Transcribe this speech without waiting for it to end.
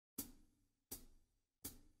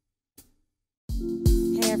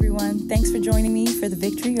everyone. Thanks for joining me for the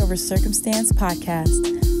Victory Over Circumstance podcast.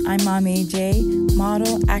 I'm Mom AJ,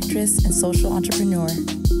 model, actress, and social entrepreneur.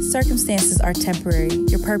 Circumstances are temporary.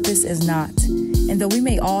 Your purpose is not. And though we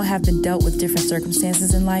may all have been dealt with different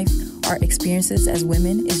circumstances in life, our experiences as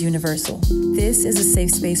women is universal. This is a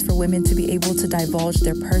safe space for women to be able to divulge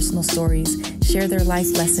their personal stories, share their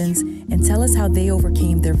life lessons, and tell us how they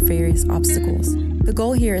overcame their various obstacles. The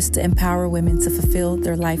goal here is to empower women to fulfill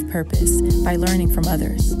their life purpose by learning from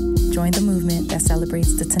others. Join the movement that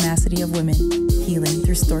celebrates the tenacity of women, healing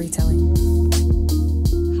through storytelling.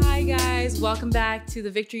 Hi guys, welcome back to the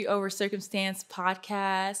Victory Over Circumstance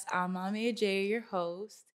podcast. I'm Mami Ajay, your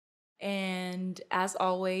host. And as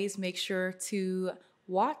always, make sure to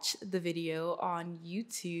watch the video on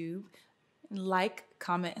YouTube, like,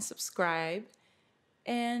 comment, and subscribe.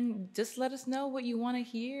 And just let us know what you want to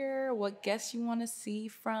hear, what guests you want to see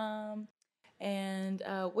from, and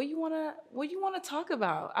what you want to talk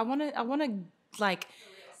about. I want to like,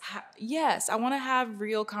 yes, I want to have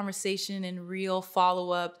real conversation and real follow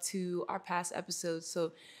up to our past episodes.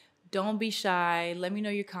 So don't be shy. Let me know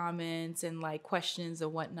your comments and like questions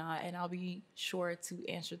and whatnot, and I'll be sure to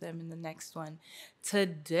answer them in the next one.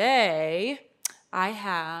 Today, I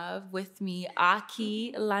have with me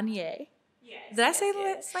Akii Lanier. Yes, Did I say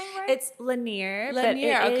the same right? It's Lanier.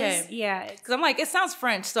 Lanier, but it okay. is, yeah. Because I'm like, it sounds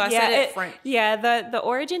French, so I said it French. Yeah, the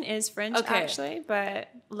origin is French, actually, but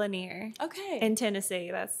Lanier. Okay. In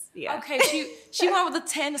Tennessee, yeah. Okay, she went with the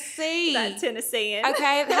Tennessee. That Tennessean.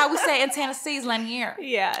 Okay, how we say it in Tennessee is Lanier.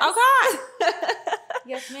 Yeah. Okay.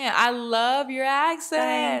 Yes, ma'am. I love your accent.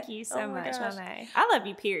 Thank you so much, Mama. I love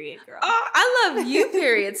you, period, girl. Oh, I love you,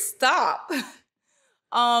 period. Stop.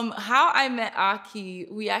 How I met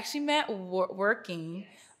Akii, we actually met working,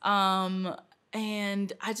 and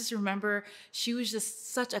I just remember she was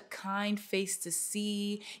just such a kind face to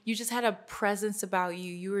see. You just had a presence about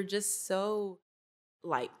you. You were just so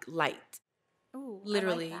like light. Ooh,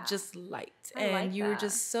 literally like just light, and like you were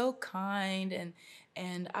just so kind,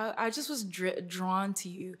 and I just was drawn to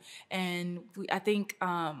you, and I think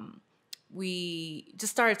we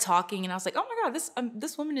just started talking, and I was like, oh my God,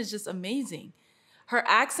 this woman is just amazing. Her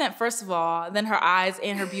accent, first of all, then her eyes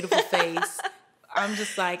and her beautiful face. I'm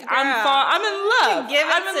just like, girl, I'm in love. Give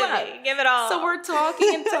it to me. Give it all. So we're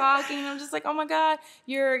talking and talking, and I'm just like, oh my God,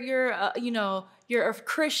 you're a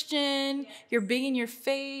Christian. You're big in your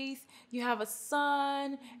faith. You have a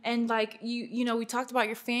son, and like we talked about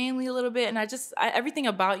your family a little bit, and everything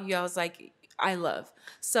about you, I was like, I love.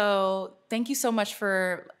 So thank you so much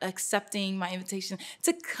for accepting my invitation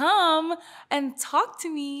to come and talk to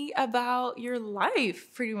me about your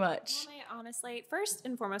life, pretty much. Well, honestly, first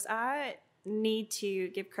and foremost, I need to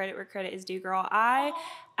give credit where credit is due, girl. I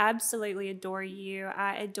absolutely adore you.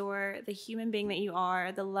 I adore the human being that you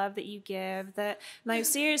are, the love that you give,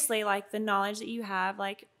 seriously, like the knowledge that you have,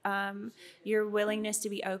 like your willingness to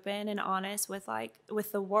be open and honest with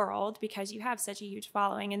the world, because you have such a huge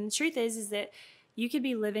following. And the truth is that you could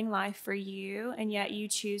be living life for you, and yet you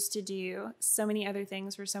choose to do so many other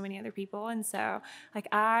things for so many other people. And so, like,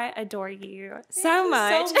 I adore you so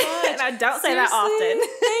much. And I don't say that often.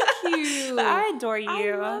 Thank you. But I adore you.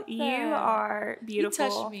 I love that. You are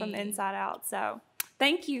beautiful You from the inside out. So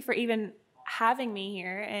thank you for even having me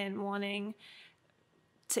here and wanting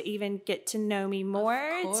to even get to know me more,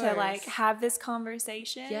 to like have this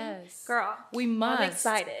conversation. Yes. Girl, we must. I'm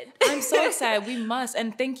excited. I'm so excited. We must.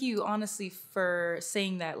 And thank you, honestly, for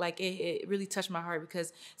saying that. Like, it really touched my heart,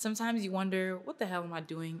 because sometimes you wonder, what the hell am I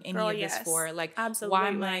doing any of this for? Like, absolutely. Why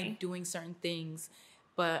am I doing certain things?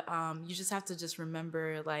 But you just have to just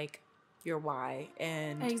remember, like, your why.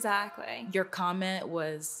 And exactly. Your comment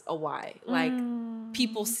was a why. Like,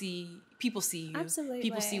 people see you. Absolutely.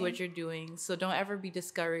 People see what you're doing. So don't ever be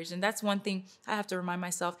discouraged. And that's one thing I have to remind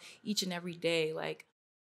myself each and every day. Like,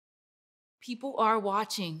 people are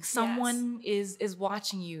watching. Someone is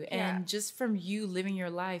watching you. And just from you living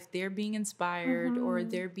your life, they're being inspired, or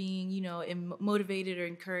they're being, motivated or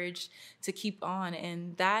encouraged to keep on.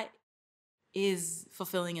 And that is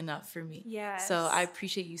fulfilling enough for me. Yes. So I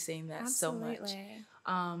appreciate you saying that so much.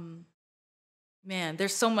 Absolutely. Man,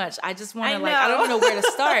 there's so much. I just want to I don't know where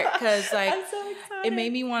to start, because like I'm so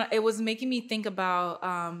excited. It was making me think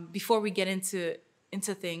about before we get into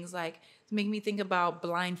things, like it's making me think about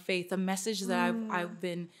blind faith, a message that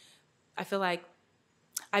I feel like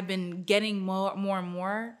I've been getting more and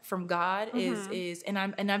more from God is and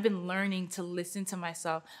I've been learning to listen to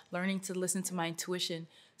myself, learning to listen to my intuition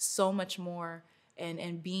so much more,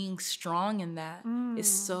 and being strong in that is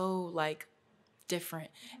so like different.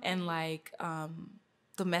 And like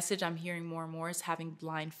the message I'm hearing more and more is having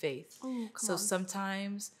blind faith. Ooh, so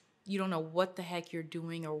sometimes you don't know what the heck you're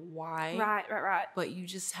doing or why. Right. But you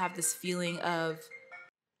just have this feeling of,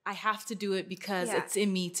 I have to do it because Yeah. it's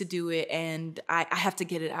in me to do it, and I have to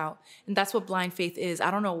get it out. And that's what blind faith is. I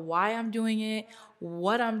don't know why I'm doing it,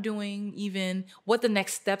 what I'm doing, even what the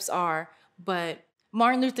next steps are. But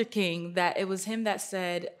Martin Luther King, that it was him that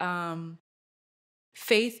said,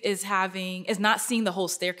 faith is not seeing the whole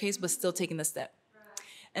staircase, but still taking the step.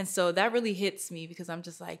 And so that really hits me, because I'm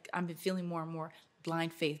just like, I've been feeling more and more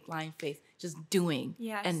blind faith, just doing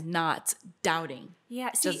and not doubting.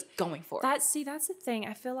 Yeah, just going for it. That's the thing.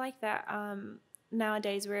 I feel like that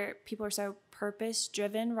nowadays, where people are so purpose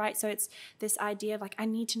driven, right? So it's this idea of like, I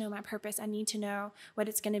need to know my purpose. I need to know what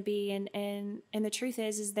it's going to be. And the truth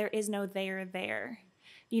is there is no there.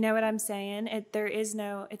 You know what I'm saying?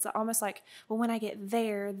 It's almost like, well, when I get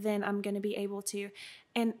there, then I'm going to be able to.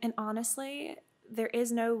 And honestly, there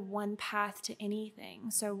is no one path to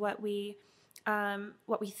anything. So what we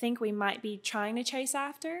think we might be trying to chase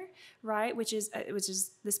after, right? Which is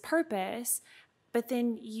this purpose, but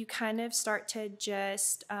then you kind of start to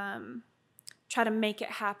just try to make it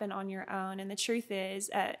happen on your own. And the truth is,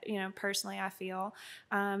 personally, I feel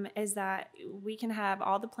is that we can have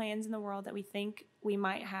all the plans in the world that we think we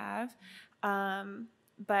might have,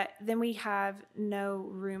 but then we have no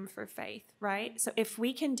room for faith, right? So if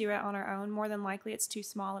we can do it on our own, more than likely it's too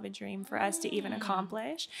small of a dream for us to even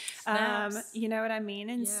accomplish. You know what I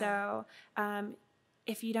mean? And so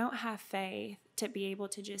if you don't have faith to be able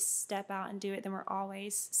to just step out and do it, then we're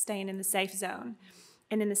always staying in the safe zone.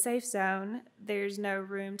 And in the safe zone, there's no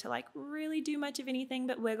room to like really do much of anything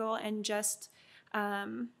but wiggle and just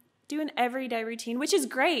do an everyday routine, which is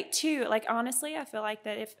great too. Like, honestly, I feel like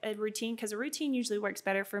that if because a routine usually works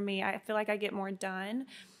better for me. I feel like I get more done,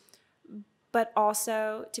 but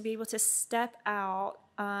also to be able to step out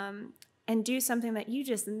and do something that you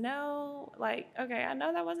just know, like, okay, I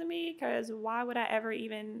know that wasn't me, because why would I ever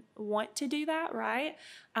even want to do that, right?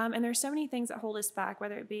 And there's so many things that hold us back,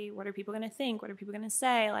 whether it be, what are people going to think? What are people going to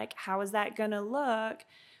say? Like, how is that going to look?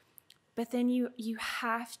 But then you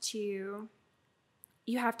have to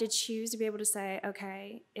choose to be able to say,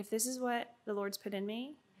 okay, if this is what the Lord's put in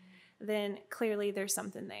me, then clearly there's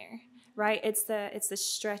something there, right? It's the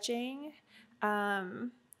stretching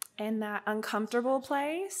and that uncomfortable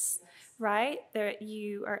place, right? That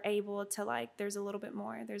you are able to, like, there's a little bit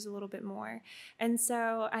more. And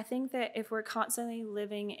so I think that if we're constantly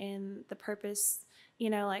living in the purpose,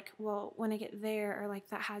 like, well, when I get there, or like,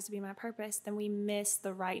 that has to be my purpose, then we miss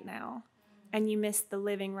the right now. And you miss the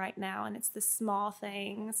living right now. And it's the small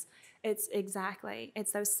things. It's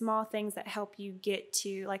those small things that help you get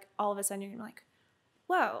to, like, all of a sudden you're like,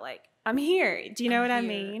 whoa, like, I'm here. Do you know what I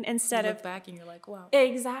mean? Instead of back and you're like, wow.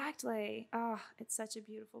 Exactly. Oh, it's such a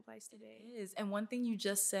beautiful place to be. It is. And one thing you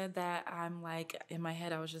just said that I'm like, in my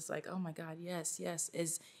head, I was just like, oh my God, yes,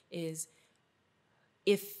 is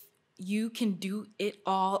if you can do it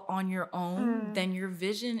all on your own, then your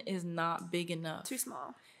vision is not big enough. Too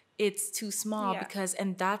small. It's too small because,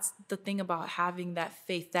 and that's the thing about having that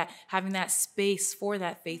faith, that having that space for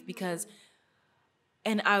that faith, because,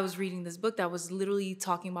 and I was reading this book that was literally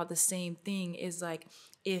talking about the same thing, is like,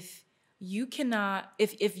 if you cannot,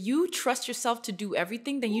 if you trust yourself to do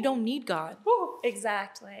everything, then you don't need God.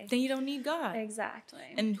 Exactly. Then you don't need God.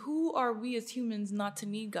 Exactly. And who are we as humans not to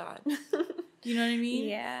need God? You know what I mean?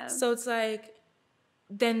 Yeah. So it's like,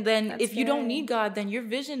 then That's if you don't need God, then your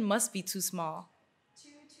vision must be too small.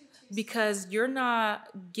 Because you're not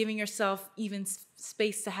giving yourself even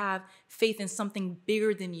space to have faith in something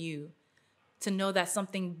bigger than you, to know that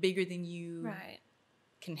something bigger than you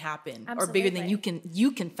can happen. Absolutely. Or bigger than you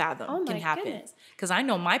can fathom can happen. Because I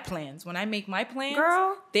know my plans. When I make my plans,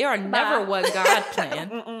 girl, they are never what God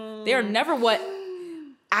planned. They are never what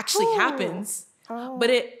actually happens. Oh.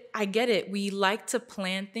 But I get it. We like to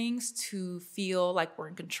plan things to feel like we're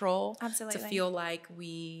in control. Absolutely. To feel like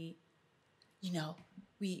we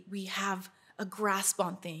have a grasp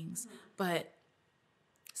on things, but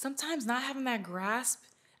sometimes not having that grasp,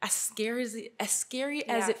 as scary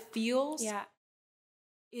as it feels,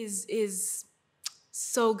 is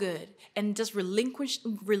so good. And just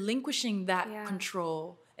relinquishing that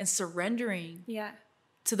control and surrendering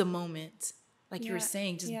to the moment, like you were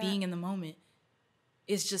saying, just being in the moment,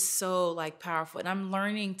 is just so, like, powerful. And I'm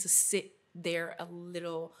learning to sit there a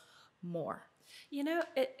little more.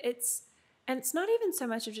 And it's not even so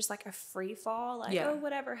much of just like a free fall, like, oh,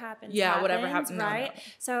 whatever happens, whatever happens, right? No.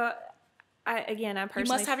 So, I personally... You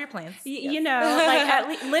must have your plans.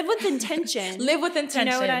 Like, live with intention. Live with intention.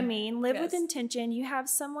 Do you know what I mean? Live with intention. You have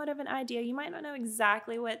somewhat of an idea. You might not know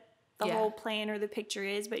exactly what the whole plan or the picture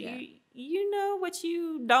is, but you know what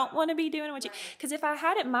you don't want to be doing, because if I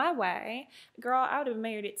had it my way, girl, I would have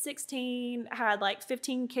married at 16, had like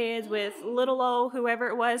 15 kids with little old whoever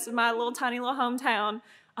it was in my little tiny little hometown,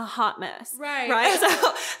 a hot mess. Right.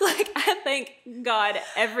 So like, I thank God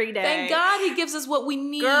every day. Thank God he gives us what we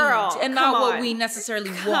need, girl, and not what we necessarily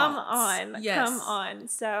want. Come on. Yes. Come on.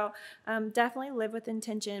 So definitely live with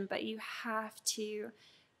intention, but you have to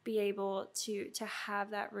be able to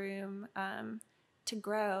have that room to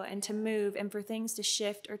grow and to move and for things to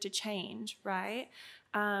shift or to change, right?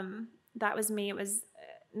 That was me. It was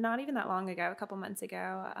not even that long ago, a couple months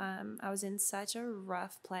ago. I was in such a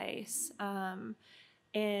rough place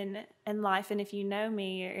in life. And if you know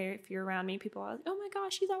me or if you're around me, people are like, oh my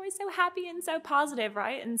gosh, she's always so happy and so positive,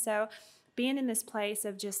 right? And so being in this place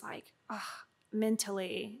of just like,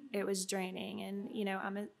 mentally it was draining. And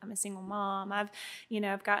I'm a single mom. I've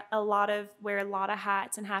got wear a lot of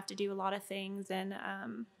hats and have to do a lot of things, and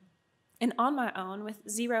on my own with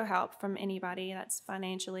zero help from anybody. That's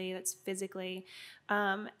financially, that's physically,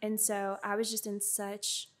 and so I was just in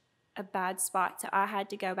such a bad spot. So I had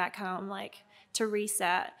to go back home, like, to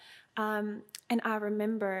reset. And I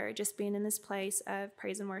remember just being in this place of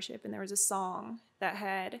praise and worship, and there was a song that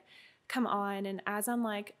had come on, and as I'm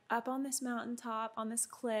like up on this mountaintop on this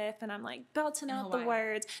cliff, and I'm like belting out the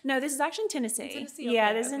words. No, this is actually in Tennessee. Okay,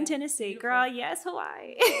 yeah, this is in Tennessee. Beautiful. Girl, yes,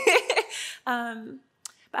 Hawaii.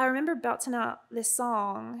 But I remember belting out this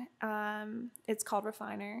song. It's called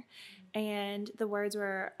Refiner, and the words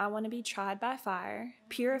were, I want to be tried by fire,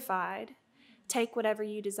 purified, take whatever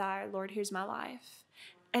you desire, Lord, here's my life.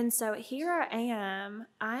 And so here I am,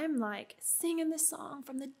 I'm like singing this song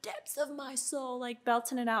from the depths of my soul, like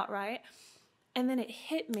belting it out, right? And then it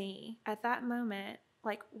hit me at that moment,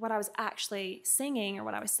 like what I was actually singing or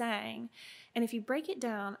what I was saying. And if you break it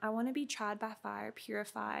down, I want to be tried by fire,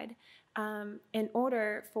 purified. In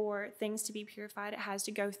order for things to be purified, it has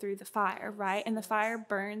to go through the fire, right? And the fire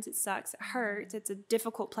burns, it sucks, it hurts, it's a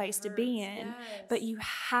difficult place to be in, yes. But you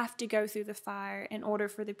have to go through the fire in order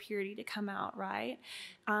for the purity to come out, right?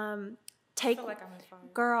 I feel like I'm in fire.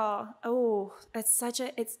 Girl,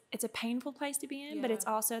 it's it's a painful place to be in, yeah. But it's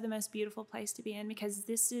also the most beautiful place to be in, because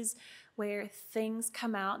this is where things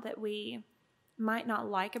come out that we might not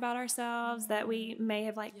like about ourselves, that we may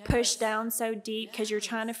have pushed down so deep because you're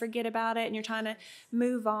trying to forget about it and you're trying to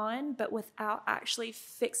move on, but without actually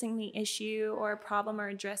fixing the issue or a problem or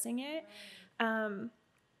addressing it.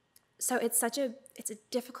 So it's a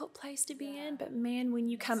difficult place to be in, but man, when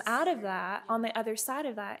you come out of that, on the other side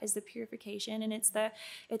of that is the purification, and it's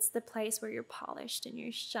the place where you're polished and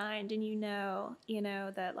you're shined, and you know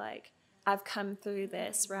that like, I've come through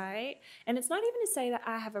this, right? And it's not even to say that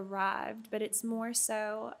I have arrived, but it's more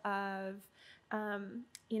so of,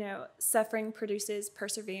 suffering produces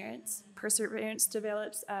perseverance. Perseverance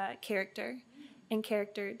develops character, and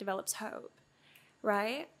character develops hope,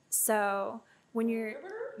 right? So when you're,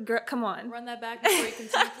 come on. Run that back before you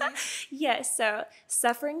continue, please. Yes, so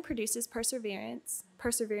suffering produces perseverance.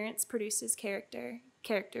 Perseverance produces character.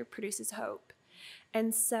 Character produces hope.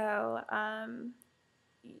 And so,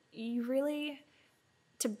 you really,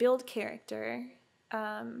 to build character,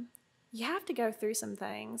 you have to go through some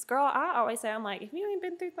things. Girl, I always say, I'm like, if you ain't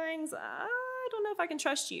been through things, I don't know if I can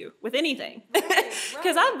trust you with anything.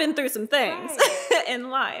 Because I've been through some things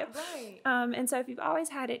in life. Right. And so if you've always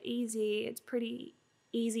had it easy, it's pretty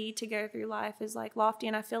easy to go through life is like lofty.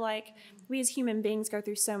 And I feel like we as human beings go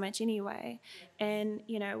through so much anyway. And,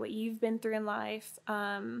 what you've been through in life,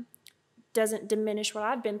 doesn't diminish what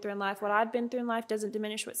I've been through in life. What I've been through in life doesn't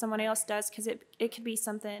diminish what someone else does, because it could be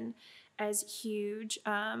something as huge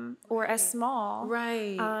or as small.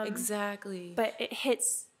 Right, exactly. But it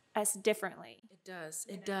hits us differently.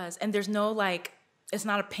 It does. And there's no it's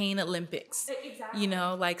not a pain Olympics. Exactly.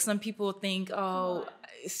 Like some people think,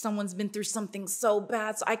 someone's been through something so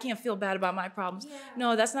bad, so I can't feel bad about my problems. Yeah.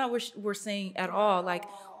 No, that's not what we're saying at all. Like,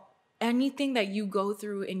 anything that you go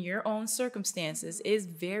through in your own circumstances is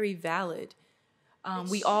very valid.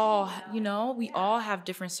 We all have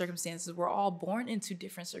different circumstances. We're all born into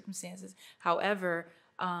different circumstances. However,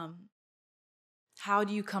 how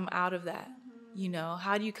do you come out of that?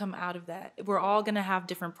 How do you come out of that? We're all going to have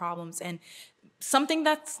different problems. And something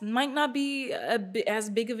that might not be as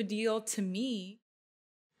big of a deal to me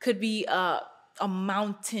could be a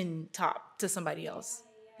mountaintop to somebody else.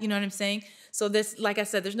 You know what I'm saying? So this, like I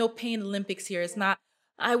said, there's no pain Olympics here. It's not,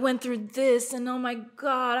 I went through this and oh my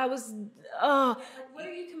God, I was, what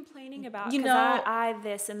are you complaining about? Because I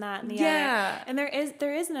this and that and the other. And there is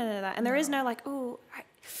none of that. And there is no like,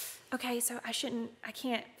 so I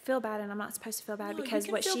can't feel bad, and I'm not supposed to feel bad because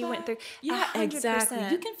what she went through. Yeah, 100%. Exactly.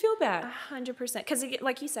 You can feel bad. 100%. Because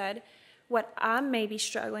like you said, what I may be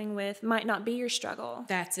struggling with might not be your struggle.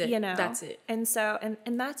 That's it. That's it. And so,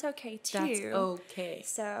 and that's okay too. That's okay.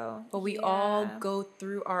 So, but we all go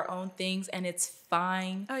through our own things, and it's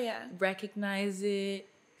fine. Oh yeah. Recognize it.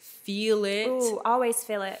 Feel it. Ooh, always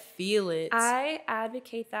feel it. Feel it. I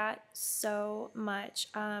advocate that so much.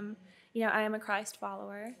 I am a Christ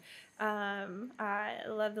follower. I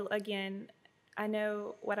love I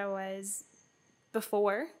know what I was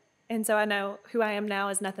before. And so I know who I am now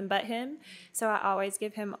is nothing but him. So I always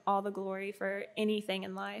give him all the glory for anything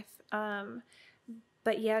in life.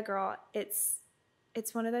 But yeah, girl, it's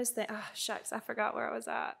one of those things. Oh, shucks, I forgot where I was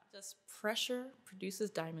at. Just pressure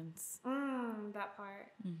produces diamonds. That part.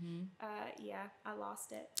 Mm-hmm. Yeah, I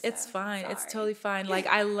lost it. So, it's fine. sorry. It's totally fine. Like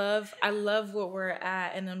I love what we're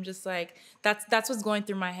at, and I'm just like that's what's going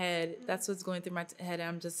through my head. That's what's going through my head. And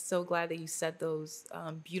I'm just so glad that you said those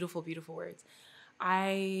beautiful, beautiful words.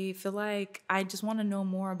 I feel like I just want to know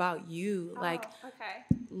more about you. Like,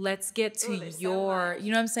 let's get to your,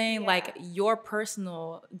 you know what I'm saying? Yeah. Like your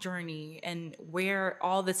personal journey and where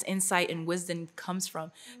all this insight and wisdom comes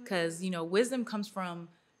from. Because, wisdom comes from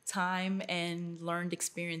time and learned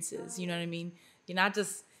experiences. You know what I mean? You're not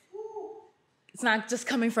just, it's not just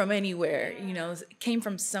coming from anywhere, it came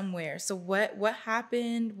from somewhere. So what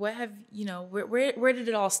happened? What have, where did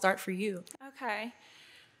it all start for you? Okay.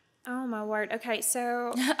 Oh my word. Okay,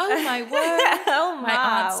 so oh my word. Oh my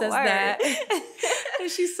aunt says word. That.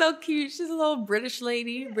 She's so cute. She's a little British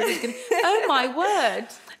lady. Oh my word.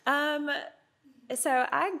 So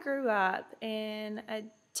I grew up in a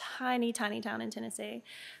tiny, tiny town in Tennessee.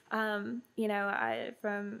 From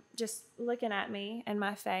just looking at me and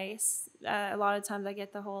my face, a lot of times I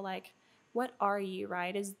get the whole like, what are you,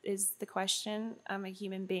 right, is the question. I'm a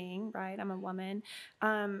human being, right? I'm a woman.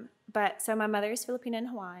 But so my mother is Filipino and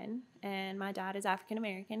Hawaiian, and my dad is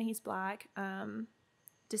African-American. He's Black,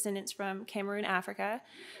 descendants from Cameroon, Africa,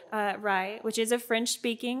 right, which is a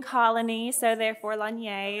French-speaking colony, so therefore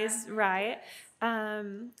Laniers, right?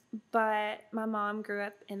 But my mom grew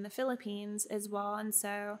up in the Philippines as well, and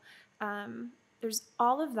so there's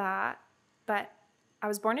all of that, but I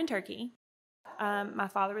was born in Turkey. My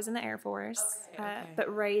father was in the Air Force,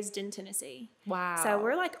 but raised in Tennessee. Wow. So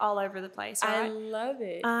we're like all over the place, right? I love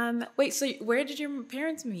it. Wait, so where did your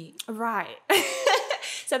parents meet? Right.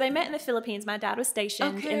 So they met in the Philippines. My dad was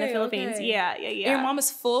stationed in the Philippines. Okay. Yeah. Your mom is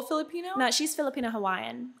full Filipino? No, she's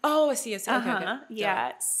Filipino-Hawaiian. Oh, I see. Okay.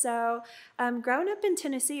 Yeah. So growing up in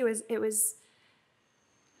Tennessee, it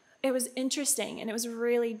was interesting, and it was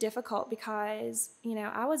really difficult because,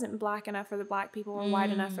 I wasn't Black enough for the Black people or white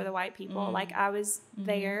enough for the white people. Like I was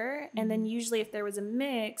there. And then usually if there was a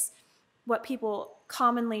mix, what people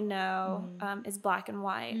commonly know is Black and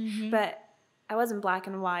white. But I wasn't Black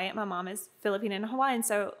and white. My mom is Filipino and Hawaiian.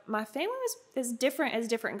 So my family was as different as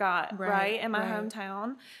different got, right? In my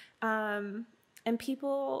hometown. And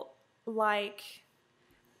people like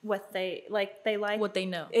what they like what they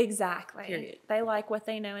know. Exactly. Period. They like what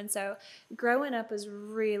they know. And so growing up was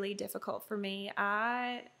really difficult for me.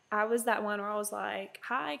 I was that one where I was like,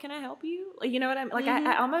 hi, can I help you? You know what I mean? Like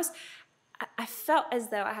I felt as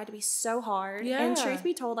though I had to be so hard. Yeah. And truth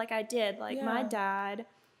be told, like I did. Like my dad,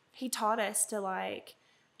 he taught us to like,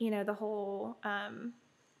 the whole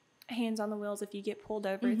hands on the wheels if you get pulled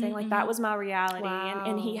over thing. Like that was my reality. Wow.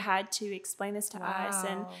 And he had to explain this to us.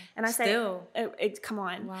 And I Still. say, come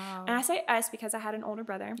on. Wow. And I say us because I had an older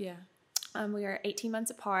brother. Yeah. We were 18 months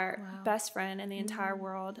apart, best friend in the entire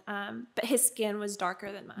world. But his skin was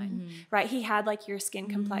darker than mine, right? He had like your skin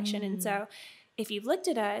complexion. And so if you've looked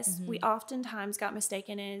at us, we oftentimes got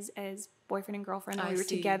mistaken as boyfriend and girlfriend, and we were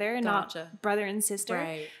together and not brother and sister.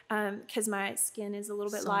 Right. Because my skin is a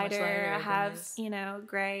little bit So lighter. I have,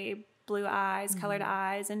 gray, blue eyes, colored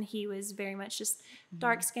eyes, and he was very much just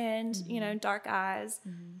dark skinned, dark eyes.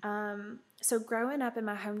 So growing up in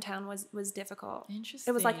my hometown was difficult. Interesting.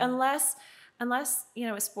 It was like, unless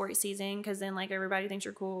it's sports season, because then like everybody thinks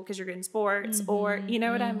you're cool because you're good in sports, or you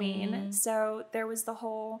know what I mean? So there was the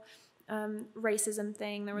whole racism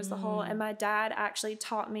thing. There was the whole, and my dad actually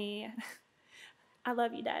taught me, I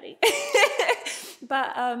love you, Daddy.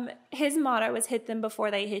 But his motto was hit them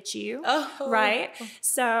before they hit you. Oh. Right?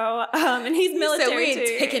 So, and he's military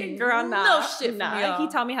too. Taking no shit from y'all.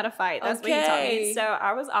 He taught me how to fight. That's what he taught me. So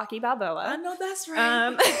I was Akii Balboa. I know that's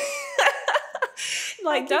right.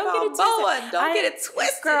 Like, don't get it twisted. Don't get it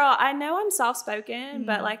twisted. Girl, I know I'm soft-spoken,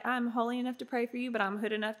 but like I'm holy enough to pray for you, but I'm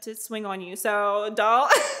hood enough to swing on you. So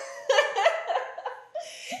don't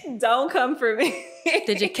come for me.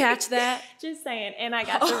 Did you catch that? Just saying. And I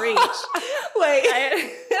got to reach. Wait.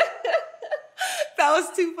 That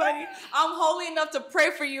was too funny. I'm holy enough to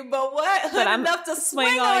pray for you, but what? But I'm enough to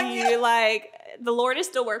swing on you. Like, the Lord is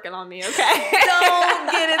still working on me, okay?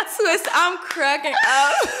 Don't get it twisted. I'm cracking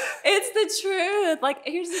up. It's the truth. Like,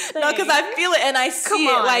 here's the thing. No, because I feel it and I see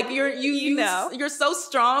it. Like you know. You're so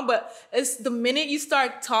strong, but it's the minute you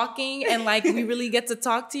start talking and like we really get to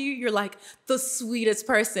talk to you, you're like the sweetest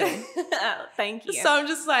person. Oh, thank you. So I'm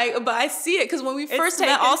just like, but I see it because when we first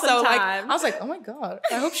met, also like I was like, oh my God,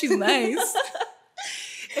 I hope she's nice.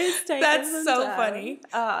 It's taken That's some so time. funny.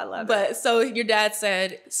 Oh, I love it. But so your dad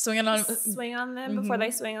said, swing on them before they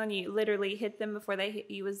swing on you. Literally hit them before they hit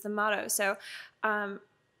you was the motto. So,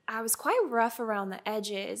 I was quite rough around the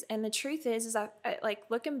edges, and the truth is I like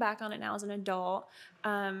looking back on it now as an adult,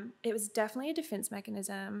 it was definitely a defense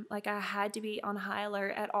mechanism. Like I had to be on high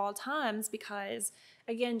alert at all times because,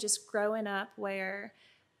 again, just growing up where.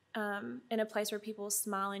 In a place where people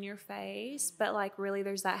smile in your face, but like really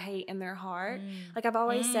there's that hate in their heart. Like I've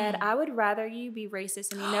always said, I would rather you be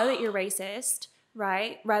racist and you know that you're racist,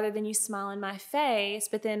 right? Rather than you smile in my face,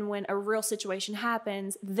 but then when a real situation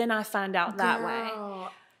happens, then I find out that way.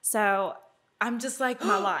 So I'm just like,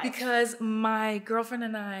 my life. Because my girlfriend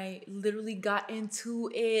and I literally got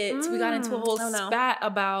into it. We got into a whole spat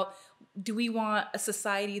about, do we want a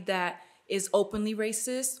society that is openly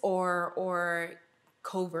racist or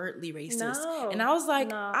covertly racist? No, and I was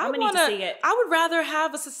like, I would rather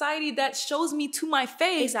have a society that shows me to my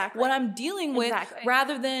face what I'm dealing with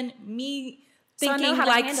rather than me thinking so I know how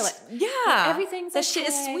like to handle it. Yeah, everything's that shit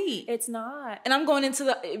is sweet. It's not. And I'm going into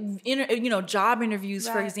the job interviews,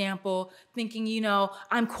 for example, thinking,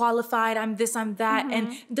 I'm qualified, I'm this, I'm that,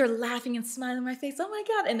 and they're laughing and smiling in my face. Oh my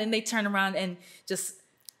God. And then they turn around and just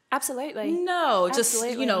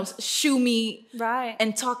just shoo me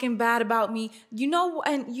and talking bad about me.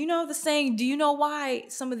 The saying, do you know why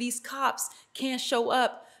some of these cops can't show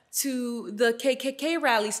up to the KKK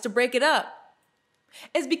rallies to break it up?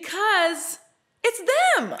 It's because it's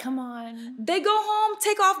them. Come on. They go home,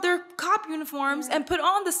 take off their cop uniforms and put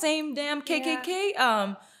on the same damn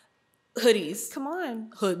KKK hoodies. Come on.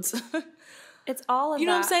 Hoods. It's all of that. You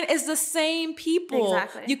know what I'm saying? It's the same people.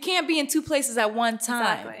 Exactly. You can't be in two places at one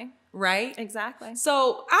time. Exactly. Right? Exactly.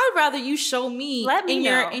 So I'd rather you show me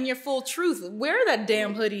in your full truth. Wear that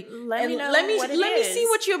damn hoodie. Let me know let me is. see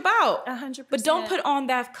what you're about. 100%. But don't put on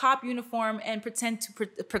that cop uniform and pretend to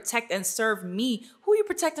protect and serve me. Who are you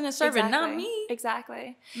protecting and serving? Not me.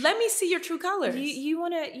 Exactly. Let me see your true colors. You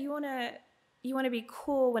wanna be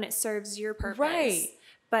cool when it serves your purpose. Right.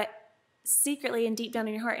 But secretly and deep down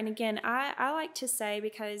in your heart. And again, I like to say,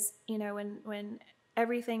 because when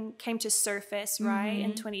everything came to surface right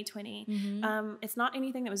in 2020, it's not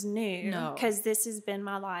anything that was new, because this has been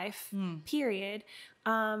my life period,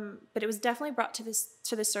 but it was definitely brought to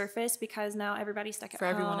the surface because now everybody's stuck at home.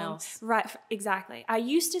 For everyone else, right? Exactly. I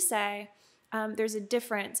used to say there's a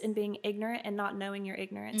difference in being ignorant and not knowing your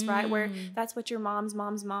ignorance, right? Where that's what your mom's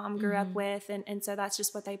mom grew up with, and so that's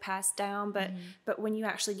just what they passed down. But when you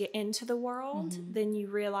actually get into the world, then you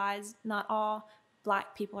realize not all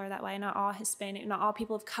Black people are that way, not all Hispanic, not all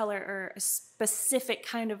people of color are a specific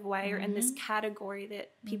kind of way or in this category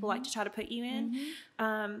that people like to try to put you in.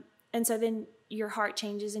 And so then your heart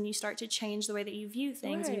changes and you start to change the way that you view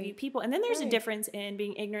things and you view people. And then there's a difference in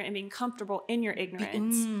being ignorant and being comfortable in your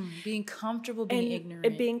ignorance. Being comfortable being ignorant.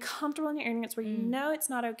 And being comfortable in your ignorance where you know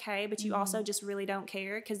it's not okay, but you also just really don't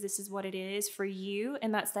care because this is what it is for you.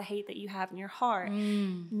 And that's the hate that you have in your heart.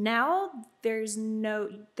 Now there is no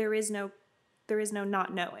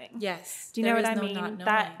not knowing. Yes. Do you know what I mean?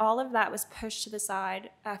 That all of that was pushed to the side,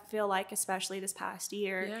 I feel like, especially this past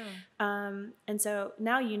year. Yeah. And so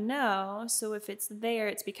now you know, so if it's there,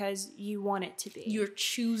 it's because you want it to be. You're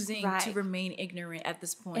choosing to remain ignorant at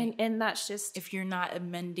this point. And that's just... If you're not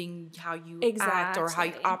amending how you act or how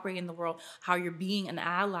you operate in the world, how you're being an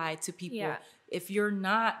ally to people. If you're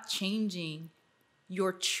not changing,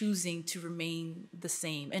 you're choosing to remain the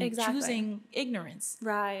same and choosing ignorance.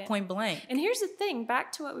 Right. Point blank. And here's the thing,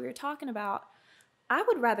 back to what we were talking about. I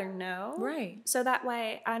would rather know. Right. So that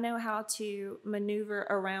way I know how to maneuver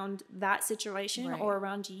around that situation or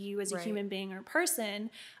around you as a human being or person.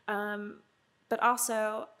 But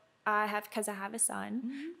also because I have a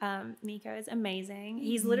son, Nico is amazing.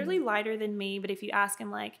 He's literally lighter than me, but if you ask him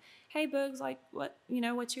like, hey Boogs, like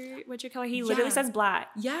what's your color? He literally says black.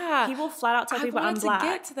 Yeah. He will flat out tell people I'm black. I wanted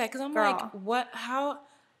to get to that because I'm like, how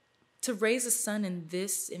to raise a son in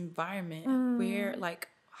this environment where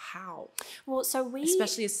how? Well, so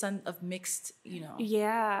especially a son of mixed,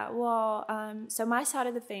 Yeah. Well, so my side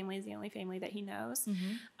of the family is the only family that he knows.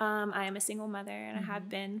 I am a single mother and I have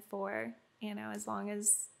been for, as long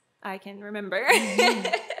as I can remember.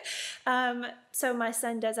 So my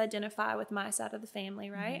son does identify with my side of the family,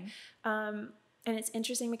 right? And it's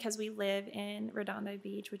interesting because we live in Redondo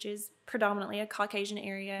Beach, which is predominantly a Caucasian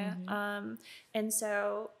area. And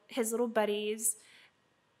so his little buddies,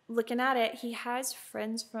 looking at it, he has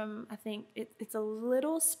friends from, I think it's a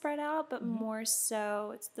little spread out, but more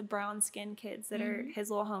so it's the brown skinned kids that are his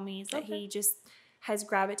little homies that he just has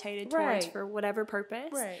gravitated towards for whatever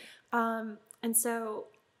purpose. And so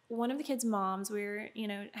one of the kids' moms, we were,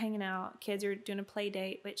 hanging out, kids are doing a play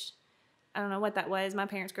date, which I don't know what that was. My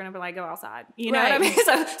parents growing up were like, go outside. You know what I mean?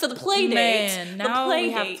 So the play dates. Now the play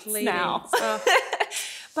we have dates play now. dates. Oh.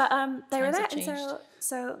 But they were that. Times have And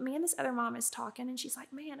so me and this other mom is talking, and she's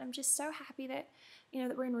like, man, I'm just so happy that,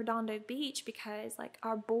 that we're in Redondo Beach because, like,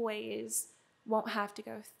 our boys won't have to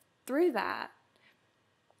go through that.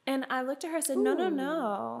 And I looked at her and said,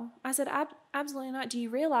 no. I said, absolutely not. Do you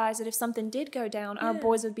realize that if something did go down, our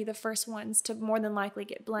boys would be the first ones to more than likely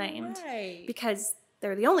get blamed? Right. Because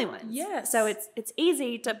they're the only ones. Yes. So it's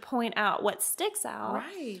easy to point out what sticks out.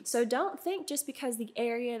 Right. So don't think just because the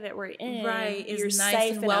area that we're in is you're nice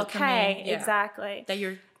safe and welcoming. Okay. Yeah. Exactly. That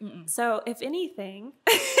you're. So if anything,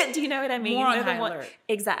 do you know what I mean? More on high alert.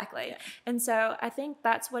 Exactly. Yeah. And so I think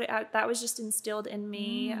that's what that was just instilled in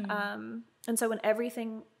me. And so when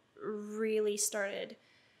everything really started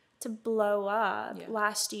to blow up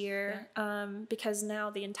last year, because now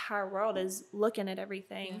the entire world is looking at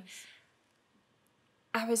everything. Yes.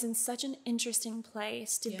 I was in such an interesting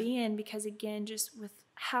place to be in because, again, just with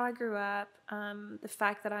how I grew up, the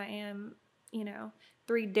fact that I am,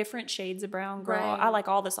 3 different shades of brown girl. I like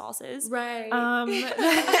all the sauces. Right.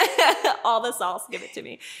 All the sauce, give it to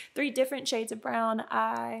me. 3 different shades of brown.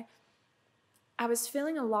 I was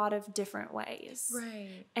feeling a lot of different ways.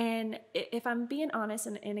 Right. And if I'm being honest,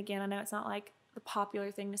 and again, I know it's not like the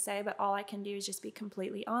popular thing to say, but all I can do is just be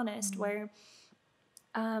completely honest, where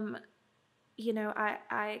I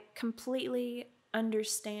completely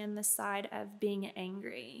understand the side of being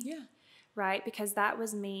angry. Yeah. Right? Because that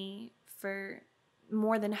was me for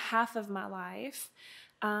more than half of my life.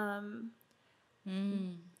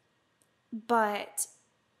 But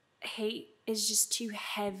hate is just too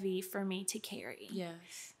heavy for me to carry.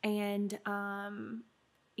 Yes. And,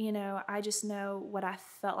 I just know what I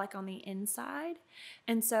felt like on the inside.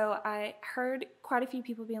 And so I heard quite a few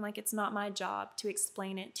people being like, it's not my job to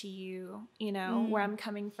explain it to you, where I'm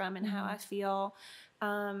coming from and how I feel.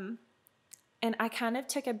 And I kind of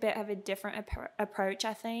took a bit of a different approach,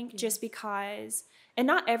 I think, just because, and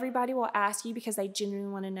not everybody will ask you because they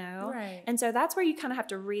genuinely want to know. Right. And so that's where you kind of have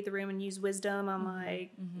to read the room and use wisdom on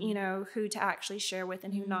who to actually share with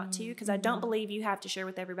and who not to. Because I don't believe you have to share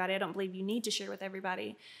with everybody. I don't believe you need to share with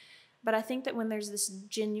everybody. But I think that when there's this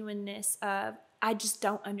genuineness of, I just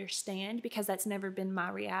don't understand because that's never been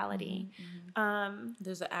my reality.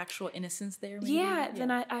 There's an actual innocence there. Maybe?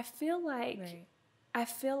 Then I feel like... Right. I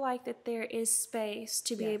feel like that there is space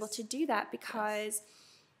to be able to do that because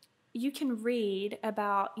you can read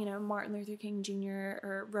about, Martin Luther King Jr.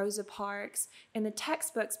 or Rosa Parks in the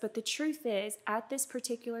textbooks, but the truth is, at this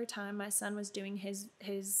particular time, my son was doing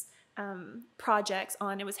his projects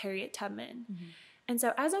on, it was Harriet Tubman. And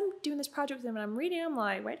so as I'm doing this project with him and I'm reading, I'm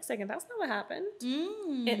like, wait a second, that's not what happened.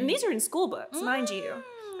 And these are in school books, mind you.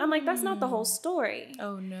 I'm like, that's not the whole story.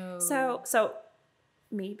 Oh, no. So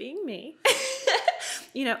me being me...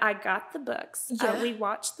 I got the books. We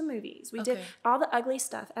watched the movies. We did all the ugly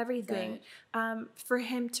stuff, everything, for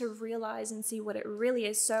him to realize and see what it really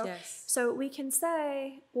is. So we can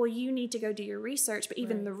say, well, you need to go do your research, but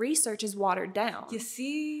even the research is watered down. You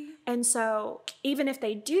see? And so even if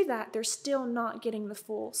they do that, they're still not getting the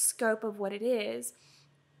full scope of what it is.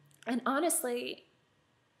 And honestly,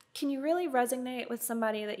 can you really resonate with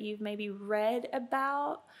somebody that you've maybe read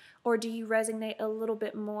about? Or do you resonate a little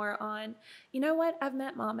bit more on, you know what, I've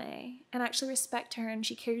met Mame and I actually respect her and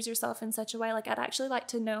she carries herself in such a way, like I'd actually like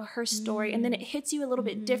to know her story. And then it hits you a little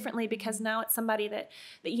bit differently because now it's somebody that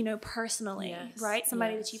you know personally, right?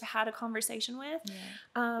 Somebody that you've had a conversation with.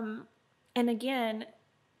 And again,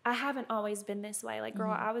 I haven't always been this way. Like,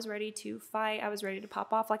 girl, I was ready to fight. I was ready to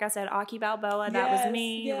pop off. Like I said, Akii Balboa, that was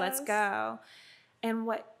me. Let's go. And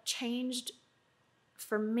what changed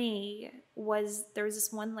for me was there was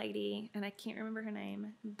this one lady, and I can't remember her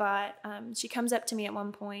name, but she comes up to me at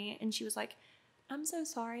one point and she was like, I'm so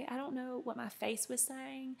sorry. I don't know what my face was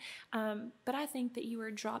saying, but I think that you were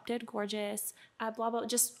drop dead gorgeous, blah, blah,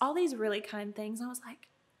 just all these really kind things. And I was like,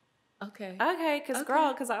 okay,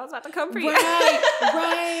 girl, because I was about to come for you.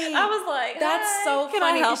 Right. I was like, that's so funny. Can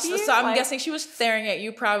I help you? So I'm guessing she was staring at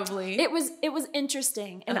you probably. It was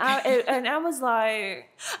interesting. And I was like,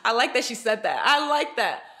 I like that she said that. I like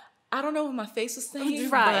that. I don't know what my face was saying,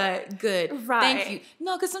 Right. but good. Right. Thank you.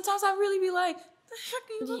 No, because sometimes I really be like, the heck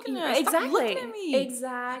are you looking at? Exactly. Stop looking at me.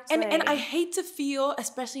 Exactly. And I hate to feel,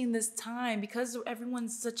 especially in this time, because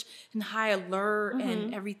everyone's such in high alert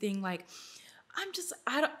and everything, like,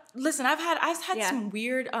 I've had some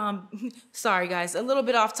weird, sorry guys, a little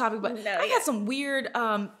bit off topic, but I've had some weird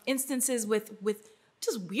instances with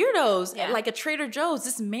just weirdos, like a Trader Joe's.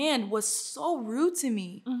 This man was so rude to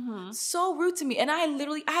me, and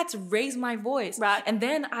I had to raise my voice, right? And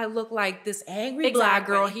then I look like this angry black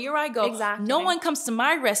girl. Here I go. Exactly. No one comes to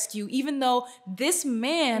my rescue, even though this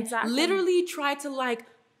man literally tried to like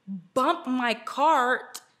bump my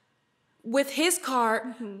cart with his cart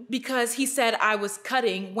because he said I was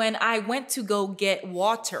cutting when I went to go get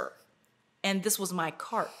water, and this was my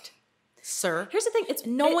cart. Sir, here's the thing: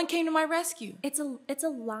 no one came to my rescue. It's a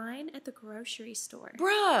line at the grocery store,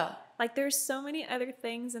 bruh. Like there's so many other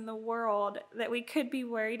things in the world that we could be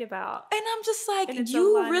worried about, and I'm just like,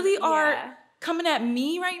 you really are coming at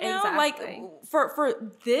me right now, exactly. Like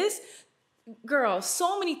for this. Girl,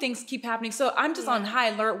 so many things keep happening. So I'm just on high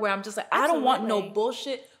alert where I'm just like, I don't want no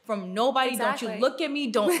bullshit from nobody. Exactly. Don't you look at me.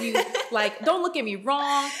 Don't you don't look at me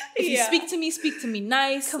wrong. If you speak to me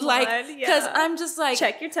nice. Come like, on, because I'm just like,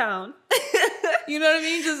 check your tone. You know what I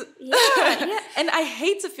mean? Just And I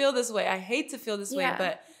hate to feel this way. Way,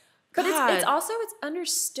 but it's also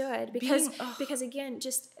understood because again,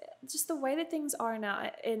 just the way that things are now,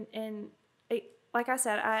 and like I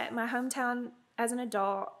said, my hometown. As an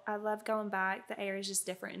adult, I love going back. The air is just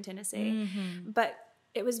different in Tennessee. But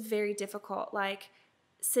it was very difficult. Like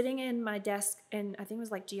sitting in my desk, and I think it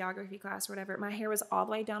was like geography class or whatever, my hair was all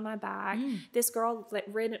the way down my back. This girl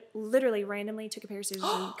literally randomly took a pair of scissors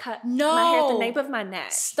and cut my hair at the nape of my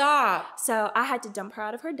neck. Stop. So I had to dump her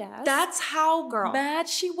out of her desk. That's how mad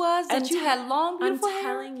she was that you had long, beautiful hair? I'm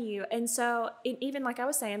telling you. And so even like I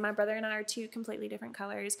was saying, my brother and I are two completely different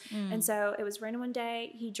colors. And so it was raining one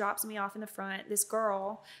day. He drops me off in the front. This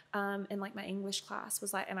girl in like my English class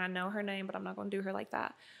was like, and I know her name, but I'm not going to do her like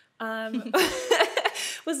that.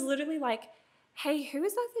 Was literally like, hey, who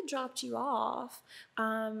is that dropped you off?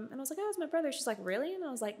 And I was like, oh, it's my brother. She's like, really? And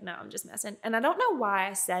I was like, no, I'm just messing. And I don't know why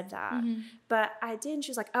I said that, but I did. And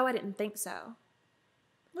she was like, oh, I didn't think so.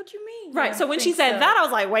 What do you mean? Right. So when she said that, I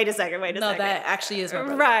was like, wait a second. No, that actually is my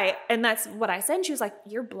brother. Right. And that's what I said. And she was like,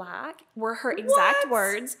 you're black, were her exact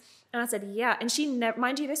words. And I said, yeah. And she never,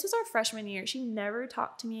 mind you, this was our freshman year. She never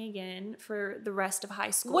talked to me again for the rest of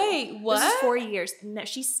high school. Wait, what? This is 4 years. No,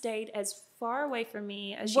 she stayed as far away from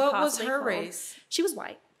me as she possibly could. What was her race? She was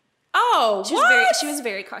white. Oh, She was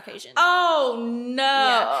very Caucasian. Oh no.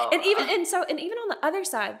 Yeah. And even on the other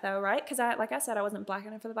side though, right? Because like I said, I wasn't black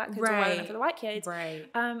enough for the black kids or white enough for the white kids. Right.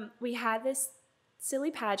 We had this silly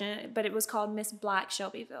pageant, but it was called Miss Black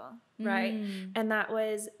Shelbyville, right? And that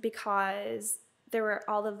was because there were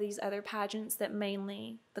all of these other pageants that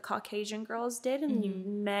mainly the Caucasian girls did, and you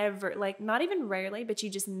never, like, not even rarely, but you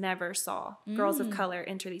just never saw girls of color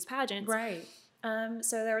enter these pageants. Right.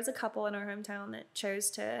 So there was a couple in our hometown that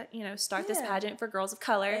chose to, start this pageant for girls of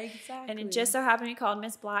color. Exactly. And it just so happened to be called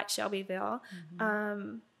Miss Black Shelbyville.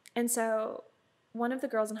 And so one of the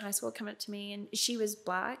girls in high school came up to me, and she was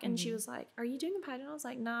black, and she was like, are you doing a pageant? I was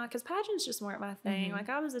like, nah, because pageants just weren't my thing. Like,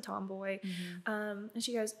 I was a tomboy. And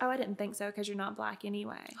she goes, oh, I didn't think so, because you're not black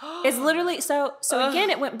anyway. It's literally, so again,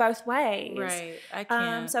 it went both ways. Right, I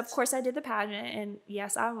can't. So, of course, I did the pageant, and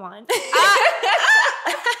yes, I won.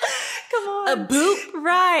 Come on. A boot?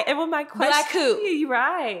 Right. And when my question... Black who?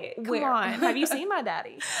 Right. Come on. Have you seen my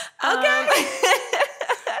daddy? Okay.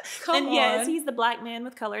 Come on. Yes, he's the black man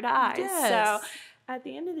with colored eyes. Yes. So at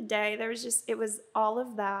the end of the day, it was all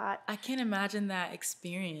of that. I can't imagine that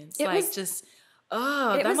experience. That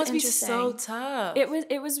must be so tough.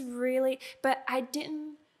 It was really, but I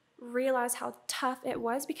didn't realize how tough it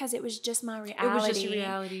was because it was just my reality. It was just your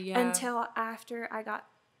reality, yeah. Until after I got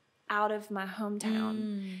out of my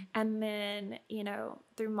hometown. And then,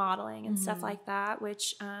 through modeling and stuff like that,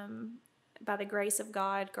 which by the grace of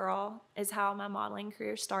God, girl, is how my modeling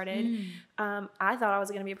career started. I thought I was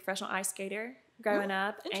going to be a professional ice skater growing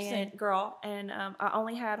up, and I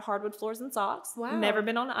only had hardwood floors and socks. Wow. Never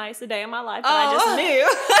been on the ice a day in my life, but I just knew.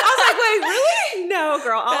 I was like, wait, really? No,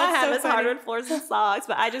 girl. All I had so was funny. hardwood floors and socks,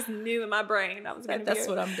 but I just knew in my brain I was going to be. That's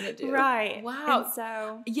what I'm going to do. Right. Wow. And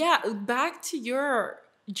so yeah, back to your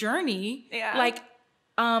journey. Yeah. Like,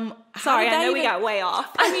 Sorry, I know we got way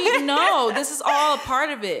off. I mean, no, this is all a part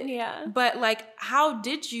of it. Yeah. But like, how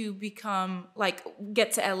did you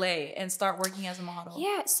get to LA and start working as a model?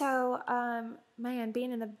 Yeah. So, man,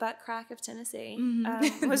 being in the butt crack of Tennessee,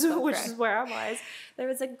 Mm-hmm. which is where I was. There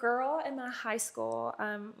was a girl in my high school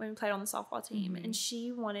when we played on the softball team, and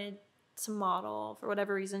she wanted to model for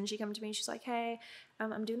whatever reason. She came to me and she's like, "Hey,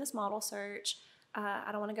 I'm doing this model search. I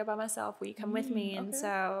don't want to go by myself. Will you come with me?" And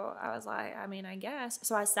so I was like, I mean, I guess.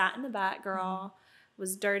 So I sat in the back, girl.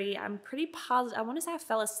 Was dirty. I'm pretty positive. I want to say I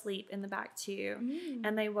fell asleep in the back too.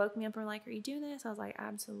 And they woke me up and were like, "Are you doing this?" I was like,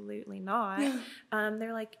 "Absolutely not."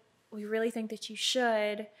 They're like, "We really think that you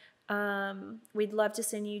should. We'd love to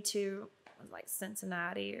send you to like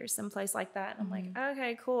Cincinnati or someplace like that." And I'm like,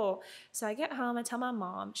 "Okay, cool." So I get home, I tell my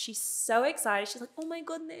mom. She's so excited. She's like, "Oh my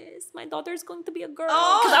goodness, my daughter's going to be a girl."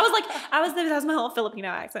 Because that was my whole Filipino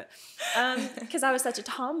accent. Because I was such a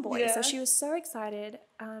tomboy. So she was so excited.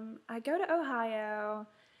 I go to Ohio,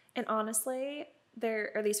 and honestly,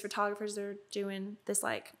 there are these photographers that are doing this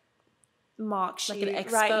like mock shoot, like an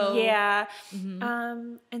expo. Right? Yeah.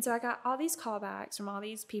 And so I got all these callbacks from all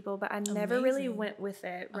these people, but I never really went with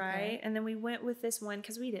it, right? And then we went with this one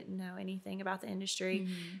because we didn't know anything about the industry.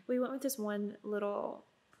 We went with this one little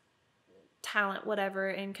talent, whatever,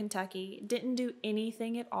 in Kentucky. Didn't do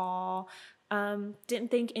anything at all. Didn't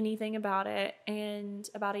think anything about it. And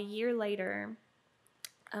about a year later,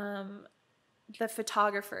 the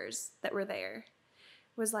photographers that were there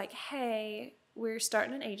was like, "Hey, we're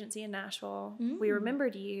starting an agency in Nashville. We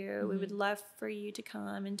remembered you. We would love for you to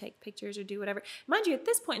come and take pictures or do whatever." Mind you, at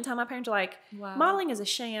this point in time, my parents are like, "Modeling is a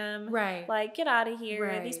sham. Right. Like, get out of here.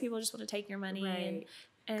 Right. These people just want to take your money." Right.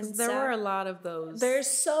 And there were a lot of those. There's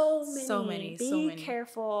so many. So many. Be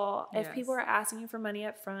careful. If people are asking you for money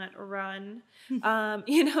up front, run. You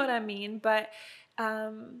know what I mean? But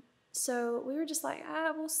so we were just like,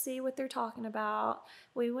 we'll see what they're talking about.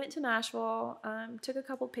 We went to Nashville, took a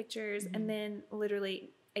couple pictures, and then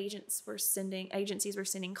literally agencies were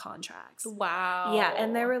sending contracts. Wow. Yeah,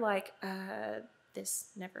 and they were like, this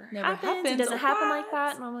never happens. It doesn't happen like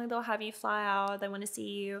that. Normally they'll have you fly out. They want to see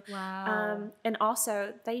you. Wow. And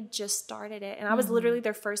also they just started it. And I was literally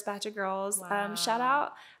their first batch of girls. Wow. Shout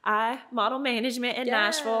out, model management in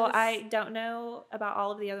Nashville. I don't know about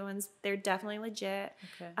all of the other ones. They're definitely legit.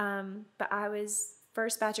 Okay. But I was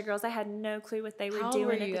first batch of girls. I had no clue what they were How doing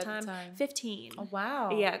old were you at the time. 15. Oh,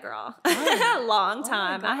 wow. Yeah, girl. Oh. Long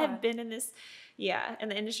time. Oh my I have God. been in this, in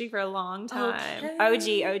the industry for a long time.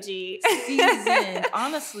 Okay. OG. Seasoned,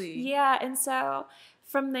 honestly. Yeah, and so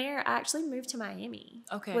from there, I actually moved to Miami.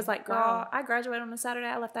 Okay. Was like, girl, Wow. I graduated on a Saturday.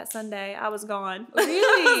 I left that Sunday. I was gone.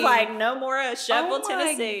 Really? Like, no more Sheffield, oh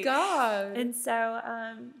Tennessee. My God. And so,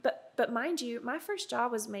 but mind you, my first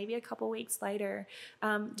job was maybe a couple weeks later.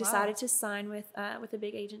 Decided to sign with a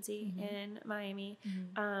big agency in Miami.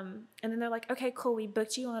 And then they're like, "Okay, cool. We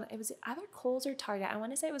booked you on." It was either Kohl's or Target. I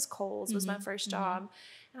want to say it was Kohl's was my first job.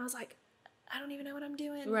 And I was like, I don't even know what I'm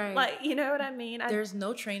doing. Right. Like, you know what I mean? There's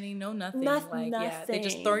no training, no nothing. Nothing. Yeah, they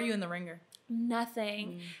just throw you in the ringer.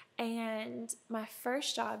 Nothing. And my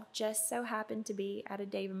first job just so happened to be at a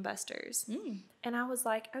Dave & Buster's. And I was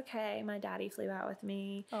like, okay, my daddy flew out with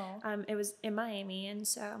me. It was in Miami. And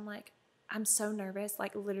so I'm like, I'm so nervous,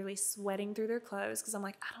 like literally sweating through their clothes because I'm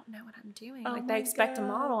like, I don't know what I'm doing. Like they expect a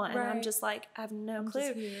model and I'm just like, I have no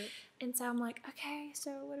clue. And so I'm like, okay,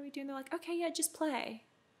 so what are we doing? They're like, okay, yeah, just play.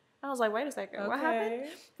 I was like, wait a second, what happened?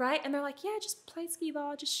 Right? And they're like, yeah, just play skee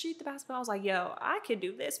ball, just shoot the basketball. I was like, yo, I could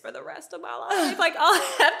do this for the rest of my life. Like, all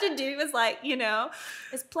I have to do is like,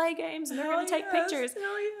 is play games and they're going to take pictures.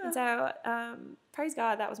 And so, praise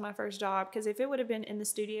God, that was my first job. Because if it would have been in the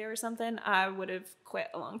studio or something, I would have quit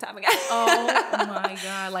a long time ago. Oh my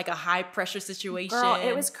God, like a high pressure situation. Girl,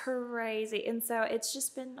 it was crazy. And so it's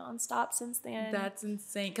just been nonstop since then. That's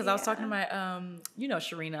insane. Because I was talking to my,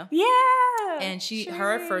 Sharina. Yeah. And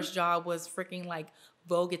her first job was freaking like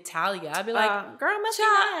Vogue Italia. I'd be like, girl, must be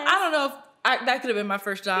nice. nice. I don't know if that could have been my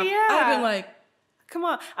first job. Yeah. I'd have been like, come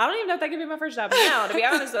on. I don't even know if that could be my first job now, to be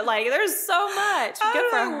honest. Like, there's so much. Good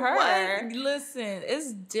for her. What? Listen,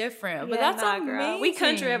 it's different, but that's amazing. Girl. We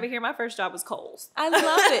country over here. My first job was Kohl's. I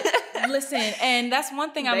love it. Listen, and that's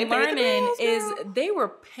one thing I'm learning is they were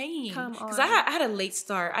paying. Come on. Because I had a late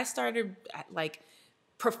start. I started like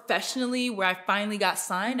professionally where I finally got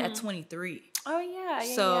signed at 23. Oh, yeah.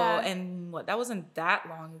 So, and that wasn't that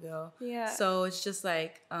long ago. Yeah. So it's just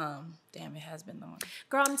like, damn, it has been long.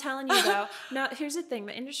 Girl, I'm telling you though. No, here's the thing.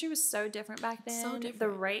 The industry was so different back then. So different.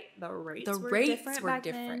 The rates were different back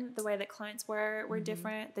then. The way that clients were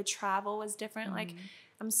different. The travel was different. Like,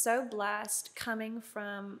 I'm so blessed coming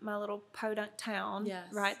from my little podunk town,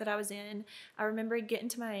 right, that I was in. I remember getting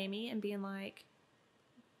to Miami and being like,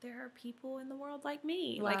 there are people in the world like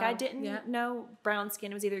me. Wow. Like I didn't know brown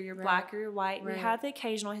skin. It was either you're black or you're white. We had the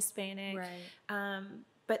occasional Hispanic.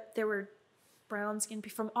 But there were brown skin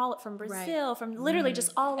from Brazil, from literally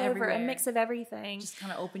just all everywhere. Over, a mix of everything. Just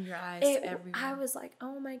kind of open your eyes everywhere. I was like,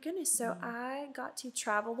 oh my goodness. So I got to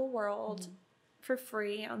travel the world for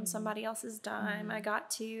free on somebody else's dime. I got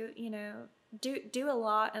to, you know, do a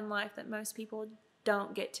lot in life that most people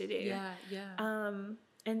don't get to do.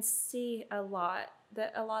 And see a lot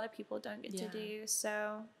that a lot of people don't get to do.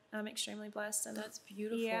 So I'm extremely blessed. And that's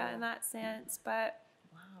beautiful. Yeah, in that sense. But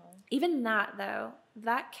even that, though,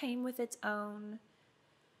 that came with its own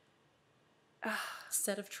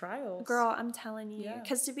set of trials. Girl, I'm telling you.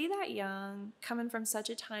 Because to be that young, coming from such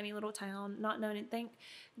a tiny little town, not knowing it, thank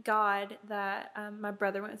God that my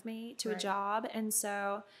brother went with me to a job. And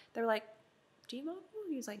so they were like, do you model?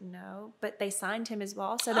 He was like, no. But they signed him as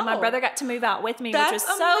well. So then my brother got to move out with me, which was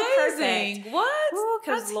so perfect. What?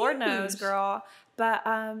 Because Lord knows, girl. But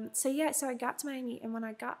so I got to Miami, and when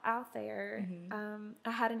I got out there,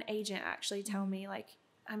 I had an agent actually tell me, like,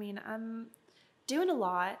 I mean, I'm doing a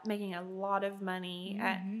lot, making a lot of money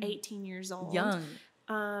at 18 years old. Young.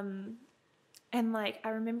 And like, I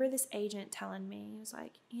remember this agent telling me, he was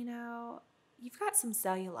like, you know, you've got some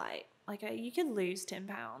cellulite. Like, you could lose 10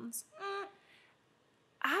 pounds.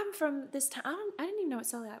 I'm from this time. I didn't even know what